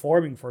not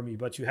performing for me,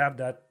 but you have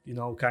that,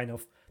 kind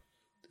of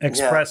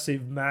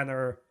expressive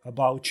manner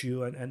about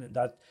you and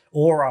that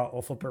aura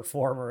of a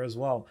performer as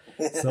well.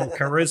 So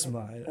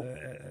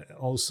charisma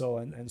also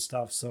and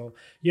stuff. So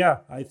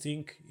I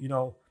think,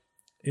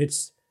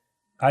 it's,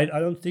 I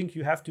don't think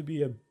you have to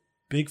be a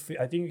big fish.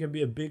 I think you can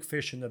be a big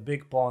fish in a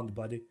big pond,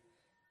 buddy.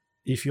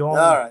 If you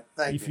only,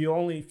 you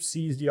only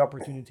seize the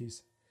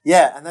opportunities.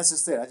 Yeah, and that's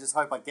just it. I just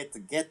hope I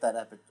get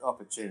that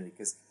opportunity,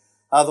 because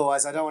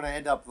otherwise I don't want to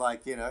end up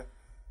like,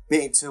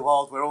 being too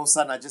old where all of a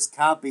sudden I just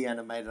can't be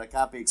animated, I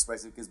can't be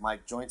expressive because my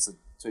joints are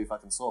too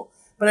fucking sore.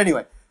 But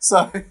anyway,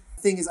 so the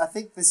thing is, I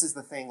think this is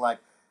the thing. Like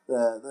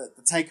the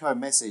take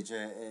home message,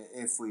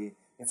 if we're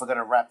going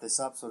to wrap this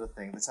up, sort of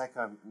thing, the take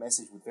home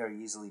message would very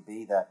easily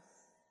be that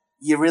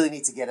you really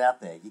need to get out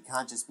there. You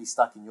can't just be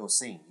stuck in your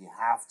scene. You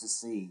have to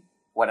see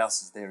what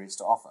else there is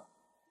to offer.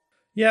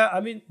 Yeah, I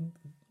mean,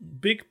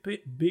 big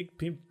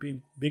pimp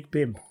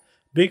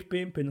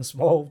in a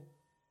small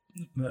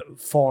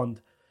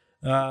pond.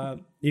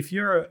 If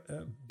you're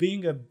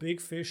being a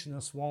big fish in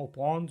a small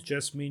pond,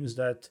 just means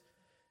that,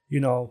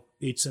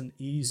 it's an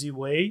easy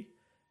way.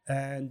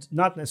 And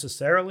not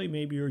necessarily,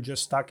 maybe you're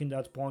just stuck in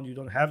that pond. You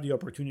don't have the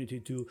opportunity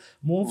to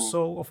move.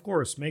 So, of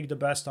course, make the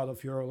best out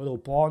of your little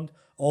pond.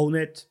 Own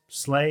it,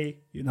 slay,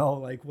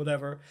 like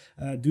whatever.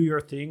 Do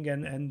your thing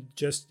and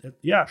just,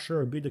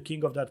 sure, be the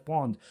king of that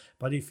pond.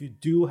 But if you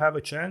do have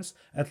a chance,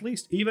 at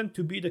least even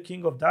to be the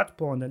king of that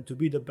pond and to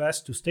be the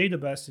best, to stay the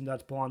best in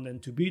that pond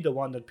and to be the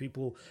one that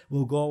people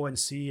will go and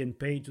see and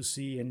pay to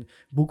see and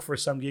book for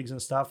some gigs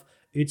and stuff,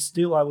 it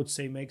still, I would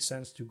say, makes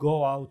sense to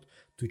go out,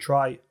 to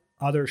try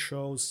other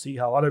shows, see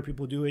how other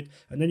people do it,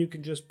 and then you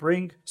can just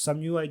bring some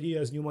new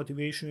ideas, new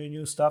motivation, and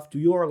new stuff to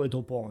your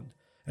little pond,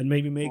 and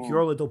maybe make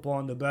your little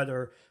pond a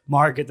better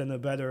market and a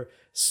better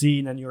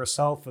scene, and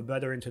yourself a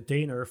better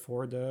entertainer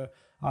for the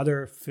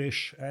other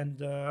fish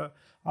and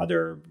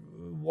other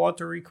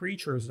watery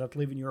creatures that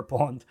live in your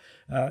pond,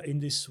 in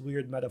this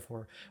weird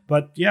metaphor.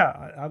 But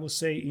yeah, I would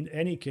say in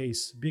any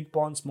case, big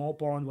pond, small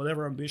pond,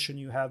 whatever ambition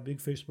you have,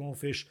 big fish, small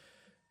fish,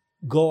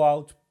 go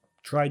out,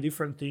 try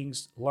different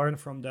things, learn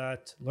from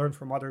that, learn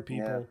from other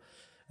people,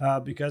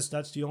 because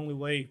that's the only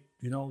way,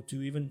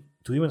 to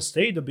even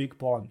stay the big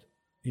pond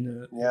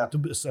to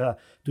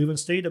even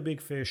stay the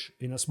big fish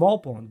in a small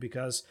pond.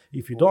 Because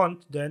if you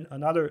don't, then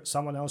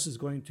someone else is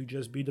going to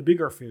just be the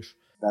bigger fish.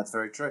 That's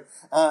very true.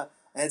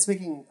 And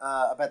speaking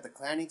about the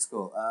clowning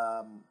school,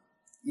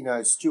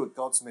 Stuart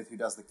Goldsmith, who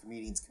does the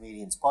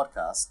Comedians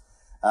podcast,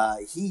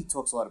 he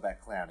talks a lot about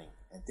clowning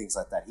and things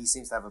like that. He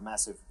seems to have a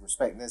massive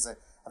respect. And there's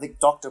I think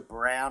Dr.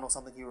 Brown or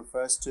something he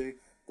refers to.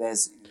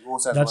 There's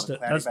also that's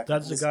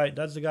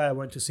the guy I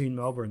went to see in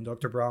Melbourne,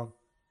 Dr. Brown.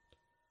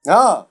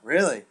 Oh,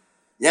 really?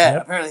 Yeah,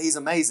 Yep. Apparently he's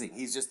amazing.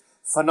 He's just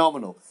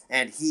phenomenal.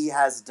 And he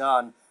has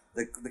done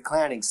the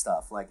clowning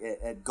stuff, like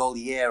at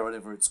Goliath or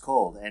whatever it's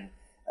called. And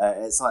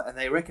it's like, and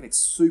they reckon it's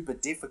super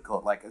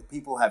difficult. Like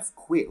people have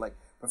quit, like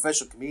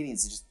professional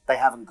comedians, they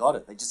haven't got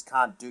it. They just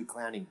can't do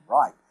clowning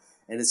right.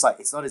 And it's like,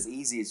 it's not as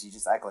easy as you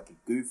just act like a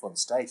goof on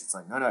stage. It's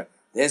like, no,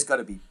 there's got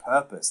to be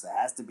purpose. There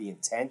has to be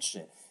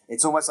intention.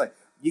 It's almost like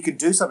you can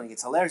do something,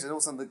 it's hilarious, and all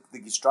of a sudden the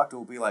instructor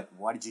will be like,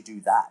 why did you do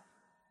that?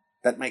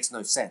 That makes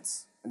no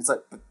sense. And it's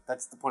like, but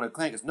that's the point of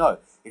clowning. Because no,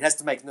 it has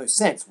to make no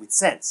sense with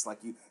sense. Like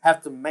you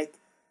have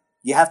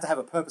to have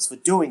a purpose for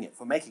doing it,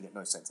 for making it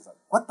no sense. It's like,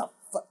 what the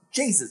fuck?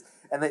 Jesus.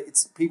 And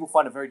people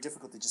find it very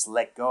difficult to just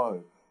let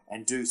go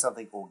and do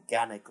something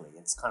organically.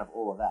 It's kind of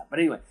all of that. But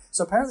anyway,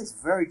 so apparently it's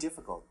very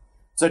difficult.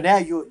 So now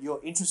you're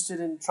interested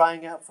in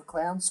trying out for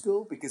clown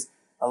school? Because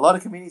a lot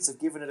of comedians have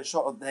given it a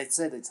shot. Or they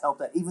said it's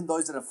helped out. Even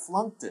those that have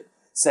flunked it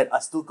said, I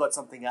still got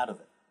something out of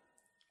it.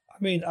 I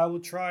mean, I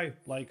would try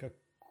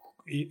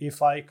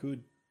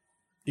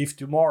if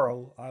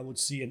tomorrow I would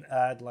see an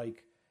ad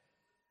like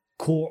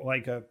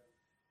a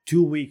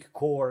 2-week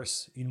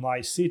course in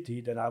my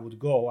city, then I would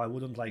go. I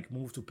wouldn't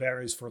move to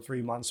Paris for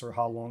 3 months or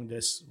how long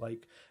this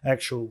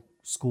actual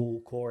school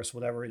course,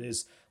 whatever it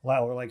is,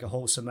 or a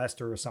whole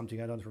semester or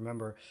something, I don't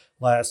remember,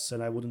 lasts,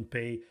 and I wouldn't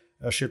pay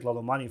a shitload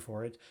of money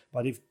for it.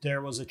 But if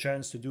there was a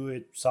chance to do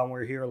it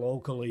somewhere here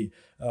locally,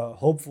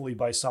 hopefully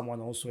by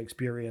someone also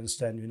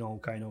experienced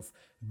and kind of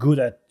good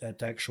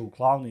at actual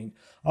clowning,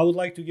 I would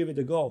like to give it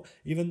a go,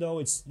 even though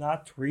it's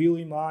not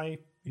really my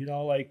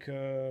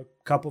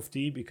cup of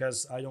tea,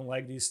 because I don't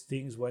like these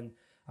things when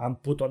I'm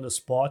put on the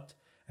spot.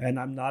 And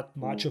I'm not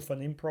much of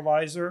an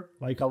improviser.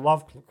 I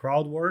love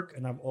crowd work,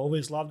 and I've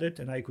always loved it.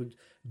 And I could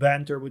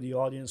banter with the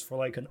audience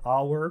for an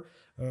hour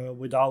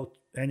without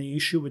any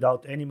issue,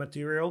 without any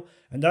material.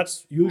 And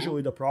that's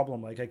usually the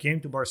problem. I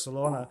came to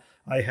Barcelona,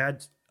 I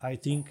had, I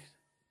think,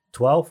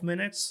 12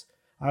 minutes.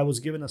 I was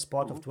given a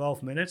spot of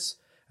 12 minutes.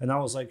 And I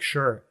was like,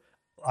 sure,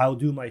 I'll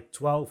do my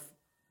 12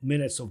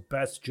 minutes of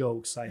best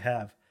jokes I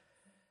have.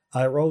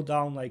 I wrote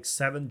down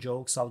 7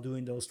 jokes I'll do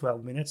in those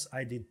 12 minutes.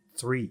 I did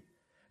 3.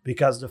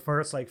 Because the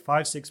first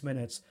 5-6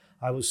 minutes,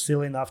 I was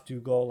silly enough to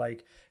go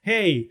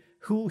hey,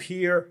 who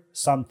here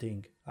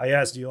something? I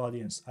asked the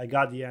audience. I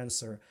got the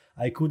answer.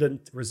 I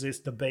couldn't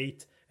resist the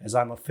bait, as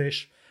I'm a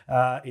fish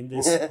in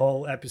this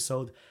whole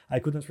episode. I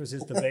couldn't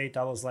resist the bait.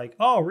 I was like,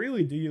 oh,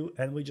 really, do you?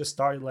 And we just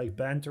started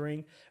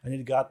bantering, and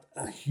it got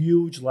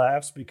huge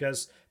laughs,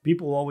 because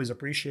people always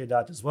appreciate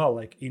that as well,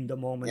 in the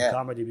moment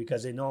comedy,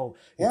 because they know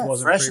it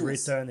wasn't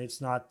pre-written. It's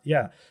not,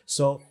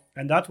 So,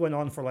 and that went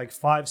on for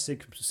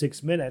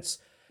 5-6 minutes.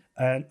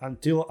 And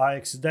until I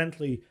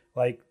accidentally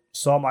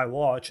saw my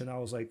watch, and I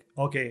was like,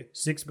 okay,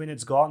 6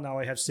 minutes gone. Now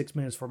I have 6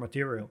 minutes for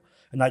material.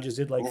 And I just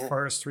did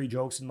first 3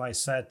 jokes in my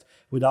set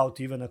without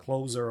even a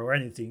closer or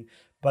anything.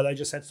 But I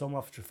just had so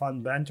much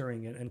fun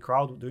bantering and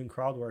doing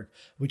crowd work,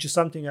 which is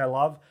something I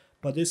love.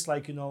 but it's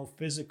like,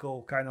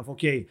 physical kind of,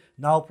 okay,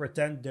 now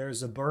pretend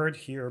there's a bird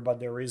here, but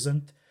there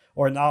isn't.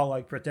 Or now,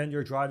 like, pretend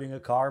you're driving a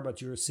car,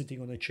 but you're sitting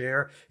on a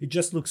chair. It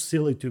just looks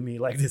silly to me,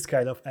 like this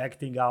kind of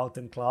acting out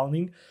and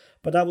clowning.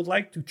 But I would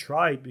like to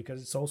try it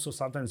because it's also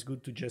sometimes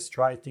good to just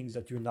try things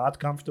that you're not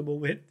comfortable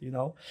with,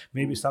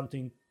 Maybe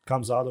something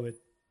comes out of it.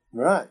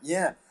 Right,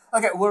 yeah.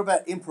 Okay, what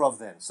about improv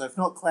then? So if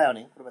not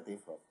clowning, what about the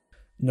improv?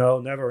 No,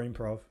 never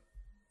improv.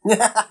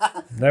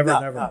 Never.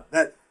 No,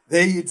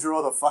 there you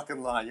draw the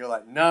fucking line. You're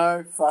like,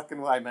 no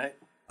fucking way, mate.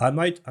 I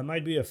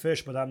might be a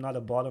fish, but I'm not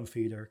a bottom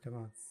feeder. Come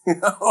on.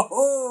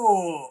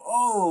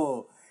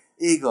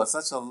 Igor,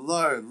 such a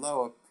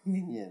low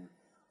opinion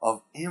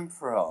of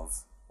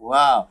improv.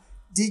 Wow.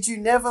 Did you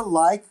never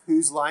like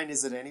Whose Line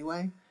Is It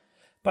Anyway?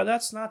 But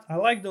that's not, I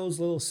like those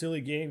little silly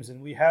games.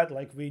 And we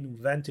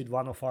invented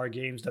one of our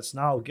games that's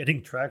now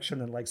getting traction.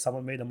 And like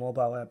someone made a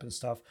mobile app and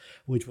stuff,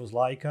 which was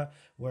Laika,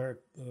 where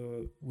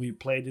we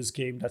played this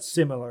game that's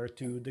similar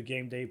to the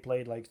game they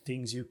played, like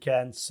things you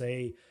can't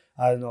say,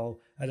 I don't know,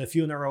 at a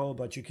funeral,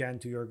 but you can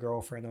to your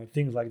girlfriend or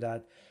things like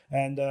that.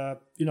 And, I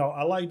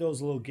like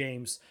those little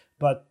games.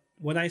 But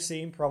when I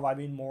say improv, I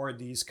mean more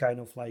these kind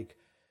of like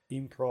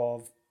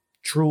improv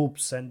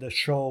troops and the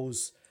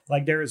shows.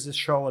 Like there is this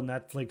show on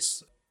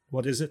Netflix.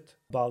 What is it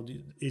about?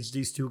 It's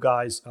these two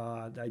guys.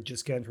 I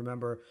just can't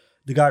remember.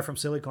 The guy from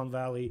Silicon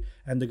Valley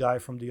and the guy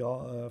from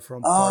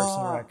from Parks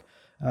and Rec.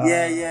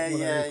 Yeah.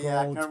 I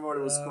can't remember what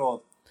it was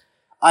called.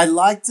 I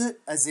liked it,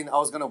 as in I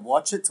was going to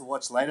watch it to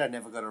watch later. I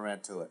never got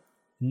around to it.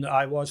 No,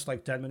 I watched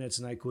like 10 minutes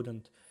and I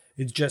couldn't.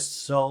 It's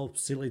just so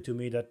silly to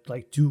me that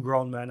like two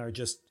grown men are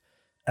just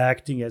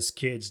acting as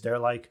kids. They're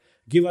like,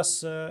 give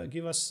us,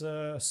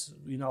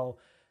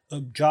 a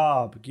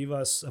job, give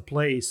us a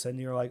place, and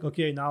you're like,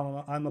 okay,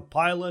 now I'm a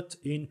pilot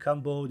in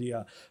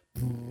Cambodia.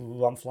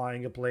 I'm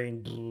flying a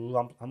plane.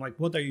 I'm like,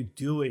 what are you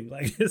doing?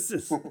 Like this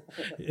is,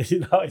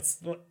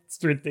 it's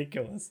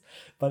ridiculous.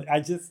 But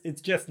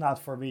it's just not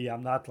for me.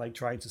 I'm not like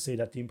trying to say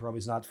that improv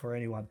is not for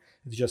anyone.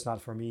 It's just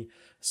not for me.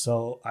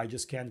 So I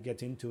just can't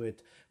get into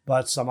it.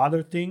 But some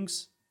other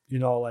things,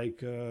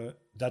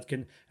 that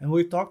can, and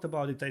we talked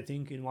about it, I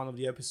think, in one of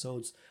the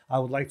episodes. I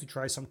would like to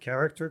try some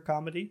character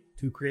comedy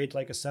to create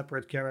like a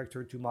separate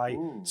character to my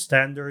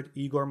standard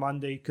Igor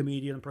Monday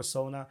comedian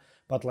persona,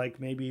 but like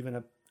maybe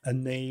even a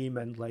name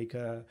and like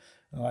a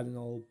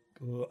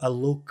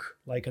look,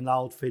 like an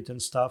outfit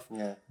and stuff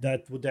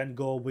that would then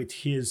go with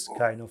his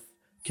kind of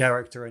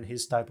character and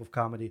his type of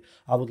comedy.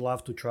 I would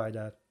love to try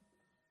that.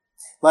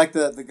 Like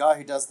the guy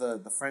who does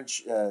the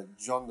French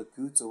Jean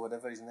Lecoute or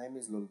whatever his name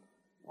is.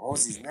 What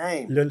was his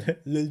name?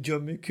 Lil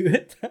John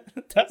McCoot.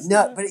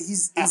 No, but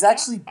he's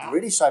actually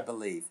British, I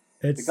believe.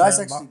 The guy's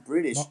actually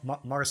British.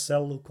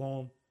 Marcel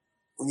Lucon.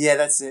 Yeah,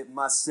 that's it.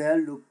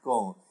 Marcel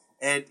Lucon.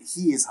 And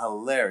he is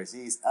hilarious.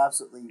 He's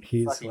absolutely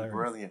fucking hilarious.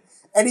 Brilliant.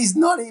 And he's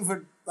not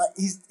even, like,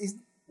 he's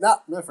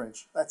no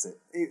French. That's it.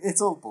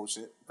 It's all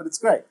bullshit. But it's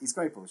great. He's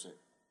great bullshit.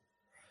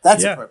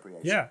 That's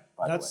appropriation. Yeah,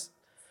 by the way.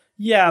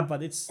 Yeah,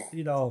 but it's,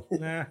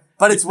 nah.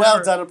 But it's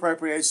well done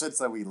appropriation,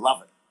 so we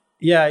love it.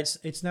 Yeah,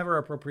 it's never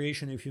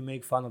appropriation if you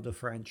make fun of the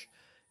French.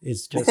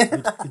 It's just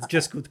it's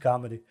just good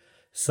comedy.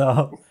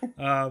 So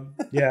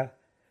yeah,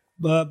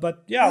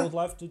 but yeah, I would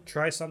love to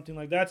try something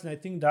like that, and I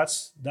think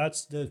that's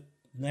the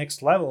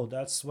next level.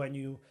 That's when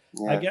you,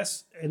 I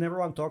guess, and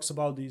everyone talks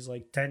about these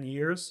like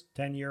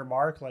 10-year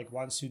mark. Like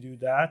once you do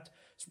that,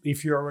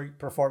 if you're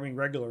performing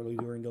regularly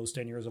during those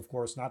 10 years, of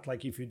course, not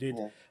like if you did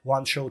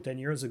one show 10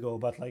 years ago,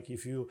 but like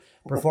if you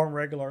perform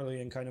regularly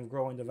and kind of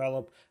grow and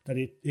develop, that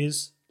it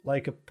is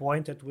like a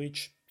point at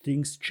which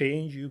things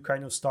change. You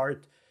kind of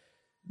start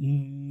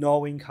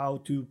knowing how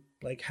to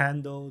like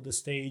handle the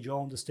stage,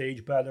 own the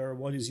stage better.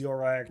 What is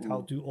your act?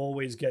 How to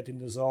always get in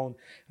the zone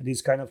and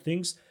these kind of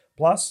things.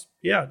 Plus,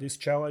 this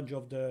challenge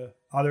of the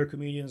other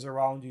comedians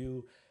around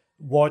you,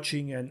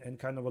 watching and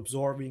kind of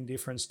absorbing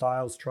different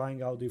styles,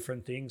 trying out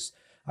different things.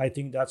 I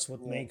think that's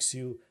what makes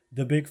you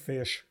the big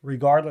fish,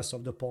 regardless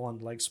of the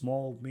pond, like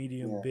small,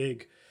 medium,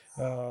 big.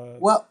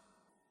 Well,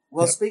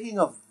 speaking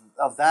of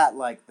that,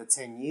 like the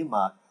 10-year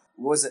mark,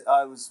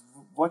 I was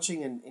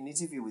watching an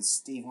interview with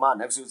Steve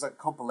Martin. Actually, it was like a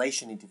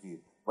compilation interview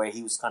where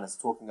he was kind of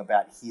talking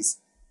about his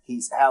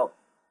how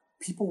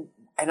people,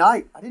 and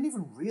I didn't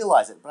even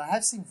realize it, but I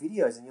have seen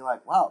videos and you're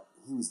like, wow,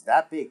 he was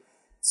that big.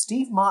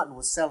 Steve Martin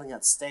was selling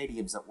out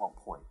stadiums at one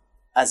point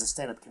as a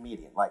stand-up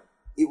comedian. Like,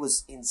 it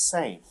was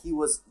insane. He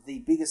was the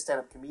biggest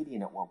stand-up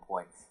comedian at one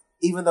point,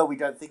 even though we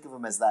don't think of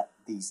him as that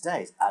these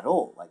days at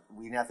all. Like,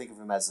 we now think of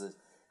him as a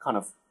kind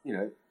of,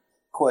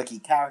 quirky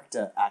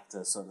character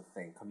actor sort of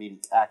thing,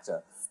 comedic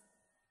actor.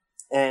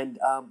 And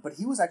but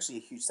he was actually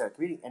a huge stand-up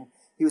comedian, and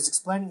he was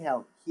explaining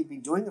how he'd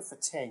been doing it for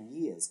 10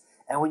 years.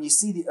 And when you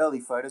see the early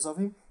photos of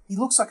him, he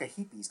looks like a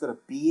hippie. He's got a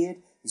beard,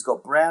 he's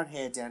got brown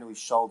hair down to his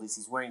shoulders,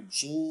 he's wearing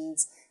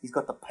jeans, he's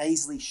got the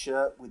paisley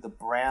shirt with the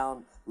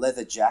brown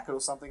leather jacket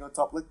or something on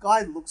top. The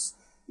guy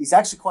he's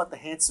actually quite the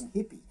handsome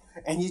hippie.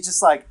 And you're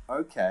just like,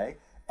 okay.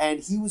 And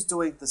he was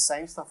doing the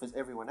same stuff as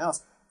everyone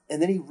else.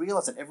 And then he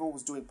realized that everyone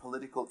was doing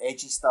political,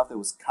 edgy stuff. There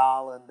was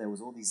Carlin, there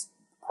was all these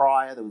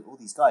Pryor, there was all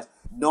these guys.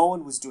 No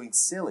one was doing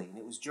silly, and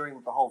it was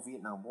during the whole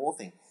Vietnam War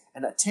thing.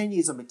 And at 10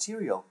 years of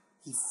material,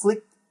 he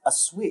flicked a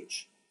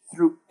switch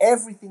through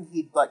everything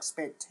he'd like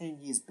spent 10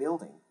 years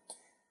building,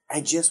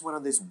 and just went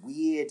on this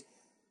weird,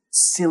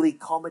 silly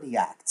comedy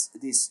act.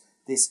 This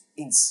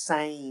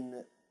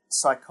insane,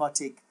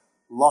 psychotic,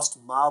 lost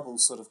marble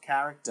sort of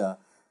character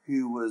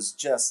who was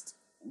just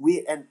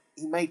weird, and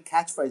he made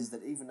catchphrases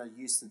that even are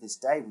used to this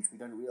day, which we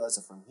don't realize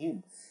are from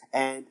him.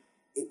 And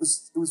it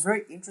was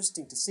very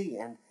interesting to see.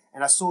 And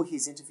I saw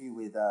his interview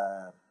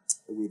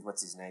with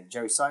what's his name,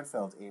 Jerry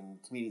Seinfeld, in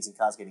Comedians in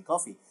Cars Getting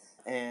Coffee,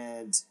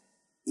 and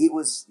it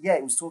was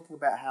talking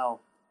about how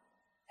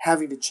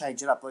having to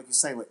change it up, like you're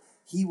saying, like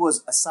he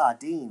was a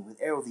sardine with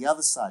all the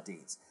other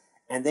sardines,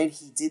 and then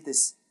he did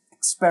this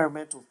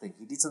experimental thing.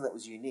 He did something that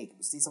was unique. He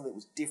did something that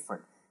was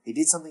different. He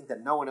did something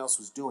that no one else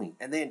was doing,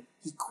 and then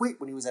he quit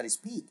when he was at his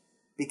peak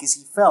because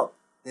he felt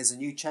there's a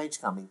new change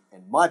coming,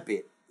 and my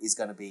bit is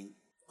going to be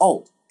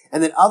old.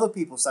 And then other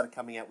people started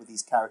coming out with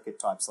these caricature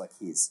types like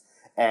his,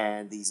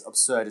 and these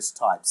absurdist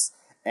types,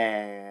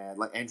 and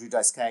like Andrew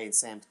Dice Clay and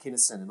Sam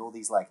Kinison, and all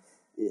these like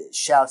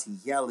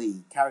shouty,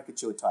 yelly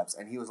caricature types.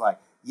 And he was like,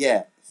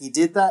 yeah, he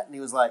did that, and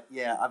he was like,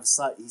 yeah,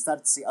 he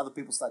started to see other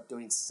people start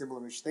doing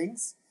similarish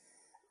things,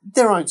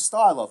 their own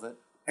style of it,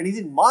 and he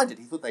didn't mind it.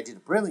 He thought they did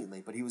it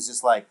brilliantly, but he was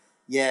just like,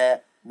 yeah,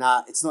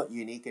 nah, it's not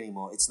unique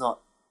anymore. It's not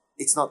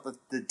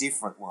the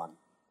different one.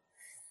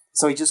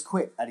 So he just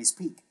quit at his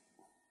peak.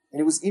 And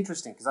it was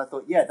interesting because I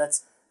thought, yeah,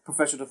 that's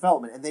professional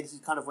development. And then he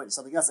kind of went to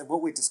something else. And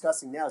what we're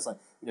discussing now is like,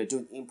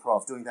 doing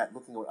improv, doing that,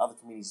 looking at what other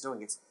comedians are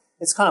doing.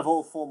 It's kind of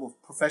all a form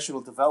of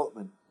professional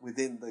development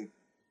within the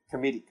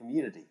comedic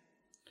community.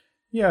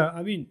 Yeah,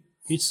 I mean,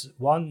 it's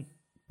one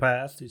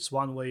path. It's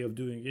one way of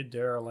doing it.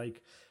 There are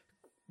like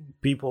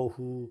people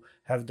who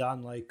have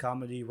done like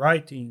comedy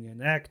writing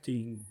and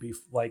acting,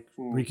 like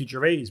Ricky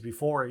Gervais,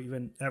 before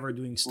even ever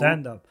doing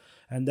stand-up,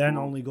 and then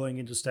only going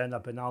into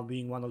stand-up and now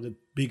being one of the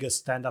biggest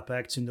stand-up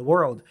acts in the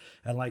world,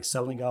 and like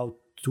selling out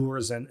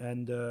tours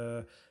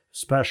and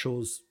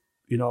specials,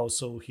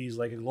 so he's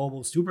like a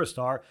global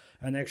superstar.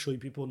 And actually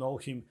people know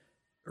him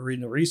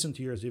in the recent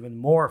years even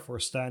more for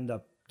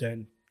stand-up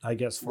than I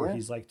guess for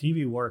his like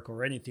TV work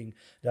or anything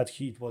that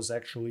he was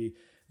actually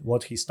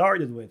what he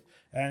started with.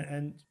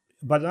 And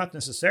but not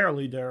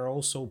necessarily. There are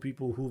also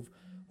people who've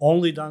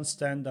only done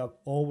stand-up,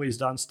 always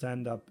done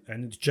stand-up,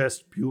 and it's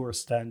just pure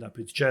stand-up.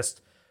 It's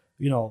just,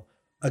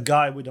 a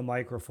guy with a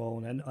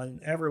microphone,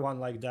 and everyone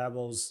like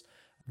dabbles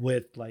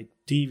with like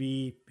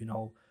TV.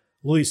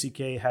 Louis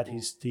C.K. had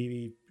his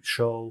TV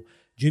show.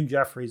 Jim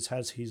Jeffries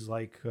has his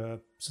like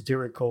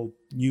satirical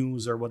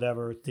news or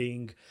whatever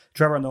thing.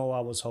 Trevor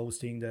Noah was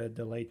hosting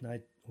the late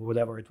night,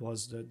 whatever it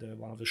was, the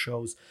one of the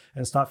shows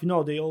and stuff.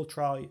 They all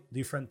try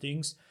different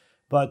things,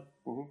 but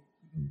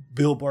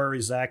Bill Burr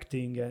is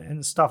acting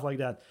and stuff like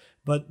that.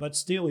 But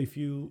still, if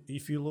you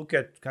look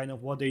at kind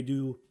of what they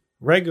do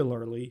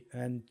regularly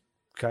and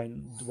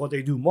kind of what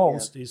they do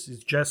most is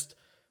just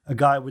a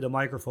guy with a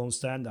microphone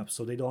stand up.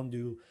 So they don't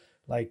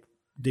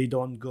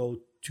go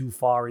too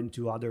far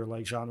into other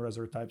like genres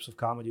or types of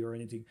comedy or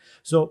anything.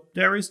 So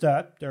there is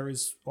that. There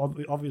is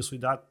obviously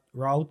that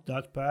route,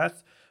 that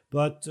path.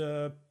 But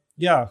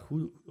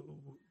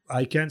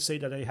I can't say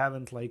that I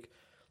haven't like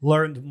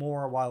learned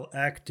more while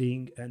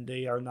acting, and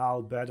they are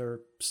now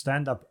better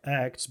stand-up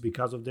acts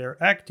because of their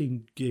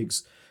acting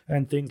gigs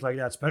and things like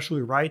that,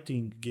 especially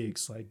writing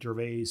gigs like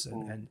Gervais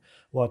and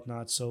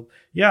whatnot. So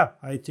yeah,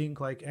 I think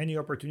like any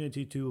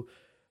opportunity to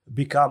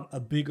become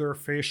a bigger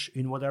fish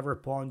in whatever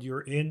pond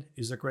you're in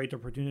is a great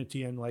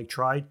opportunity, and like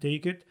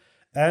take it.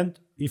 And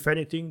if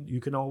anything,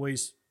 you can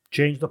always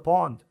change the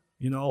pond,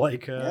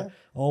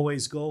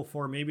 always go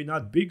for maybe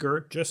not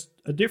bigger, just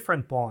a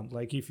different pond.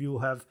 Like if you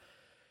have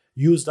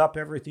used up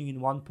everything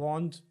in one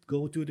pond,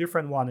 go to a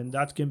different one, and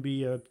that can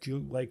be a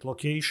like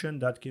location,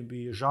 that can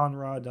be a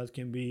genre, that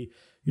can be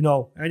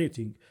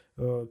anything,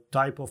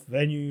 type of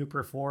venue you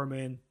perform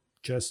in.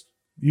 Just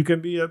you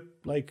can be a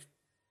like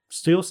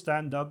still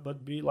stand up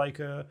but be like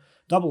a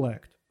double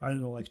act. I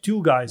don't know, like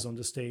two guys on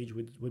the stage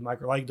with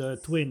micro, like the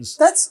twins.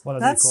 That's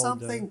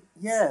something.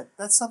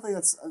 That's something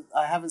that's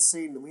I haven't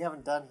seen. We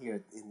haven't done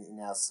here in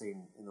our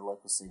scene, in the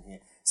local scene here.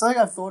 Something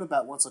I've thought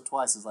about once or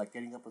twice is like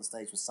getting up on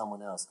stage with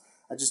someone else.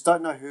 I just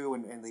don't know who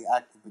and the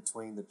act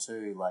between the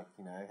two, like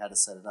how to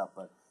set it up.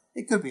 But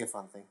it could be a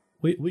fun thing.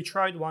 We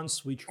tried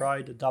once. We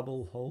tried a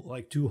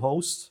like two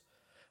hosts,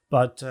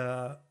 but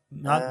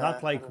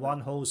not like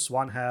one host,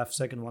 one half,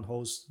 second one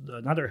host,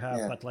 another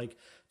half, but like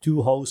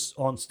two hosts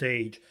on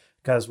stage.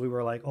 Because we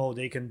were like, oh,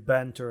 they can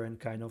banter and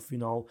kind of,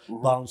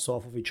 bounce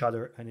off of each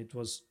other. And it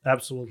was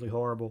absolutely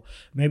horrible.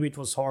 Maybe it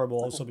was horrible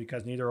also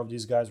because neither of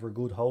these guys were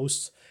good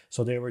hosts.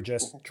 So they were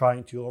just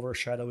trying to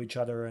overshadow each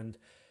other. And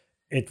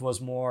it was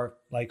more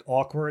like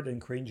awkward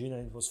and cringy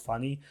than it was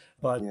funny.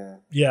 But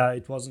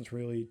it wasn't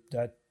really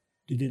that.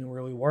 It didn't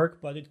really work.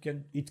 But it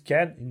can,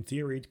 in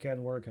theory, it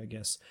can work, I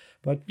guess.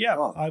 But yeah,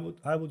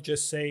 I would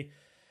just say,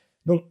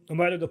 no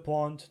matter the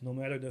pond, no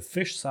matter the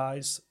fish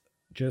size,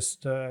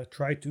 just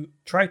try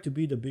to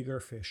be the bigger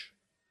fish.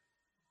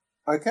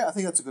 Okay, I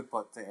think that's a good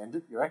spot to end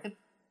it. You reckon?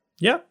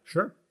 Yeah,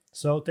 sure.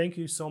 So thank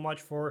you so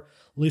much for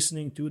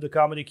listening to the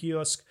Comedy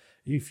Kiosk.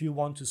 If you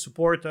want to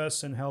support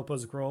us and help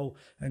us grow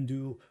and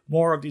do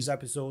more of these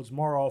episodes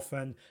more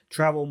often,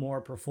 travel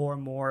more,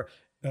 perform more,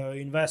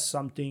 invest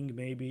something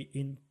maybe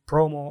in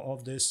promo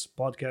of this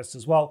podcast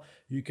as well,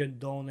 you can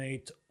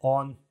donate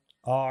on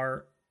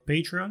our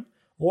Patreon,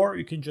 or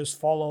you can just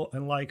follow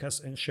and like us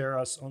and share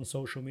us on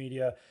social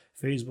media,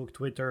 Facebook,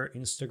 Twitter,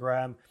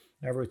 Instagram,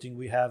 everything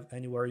we have,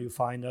 anywhere you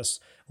find us,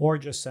 or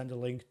just send a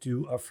link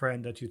to a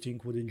friend that you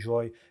think would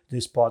enjoy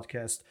this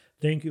podcast.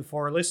 Thank you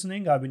for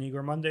listening. I've been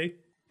Igor Monday.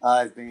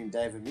 I've been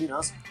David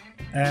Munoz.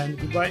 And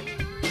goodbye.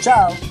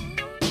 Ciao.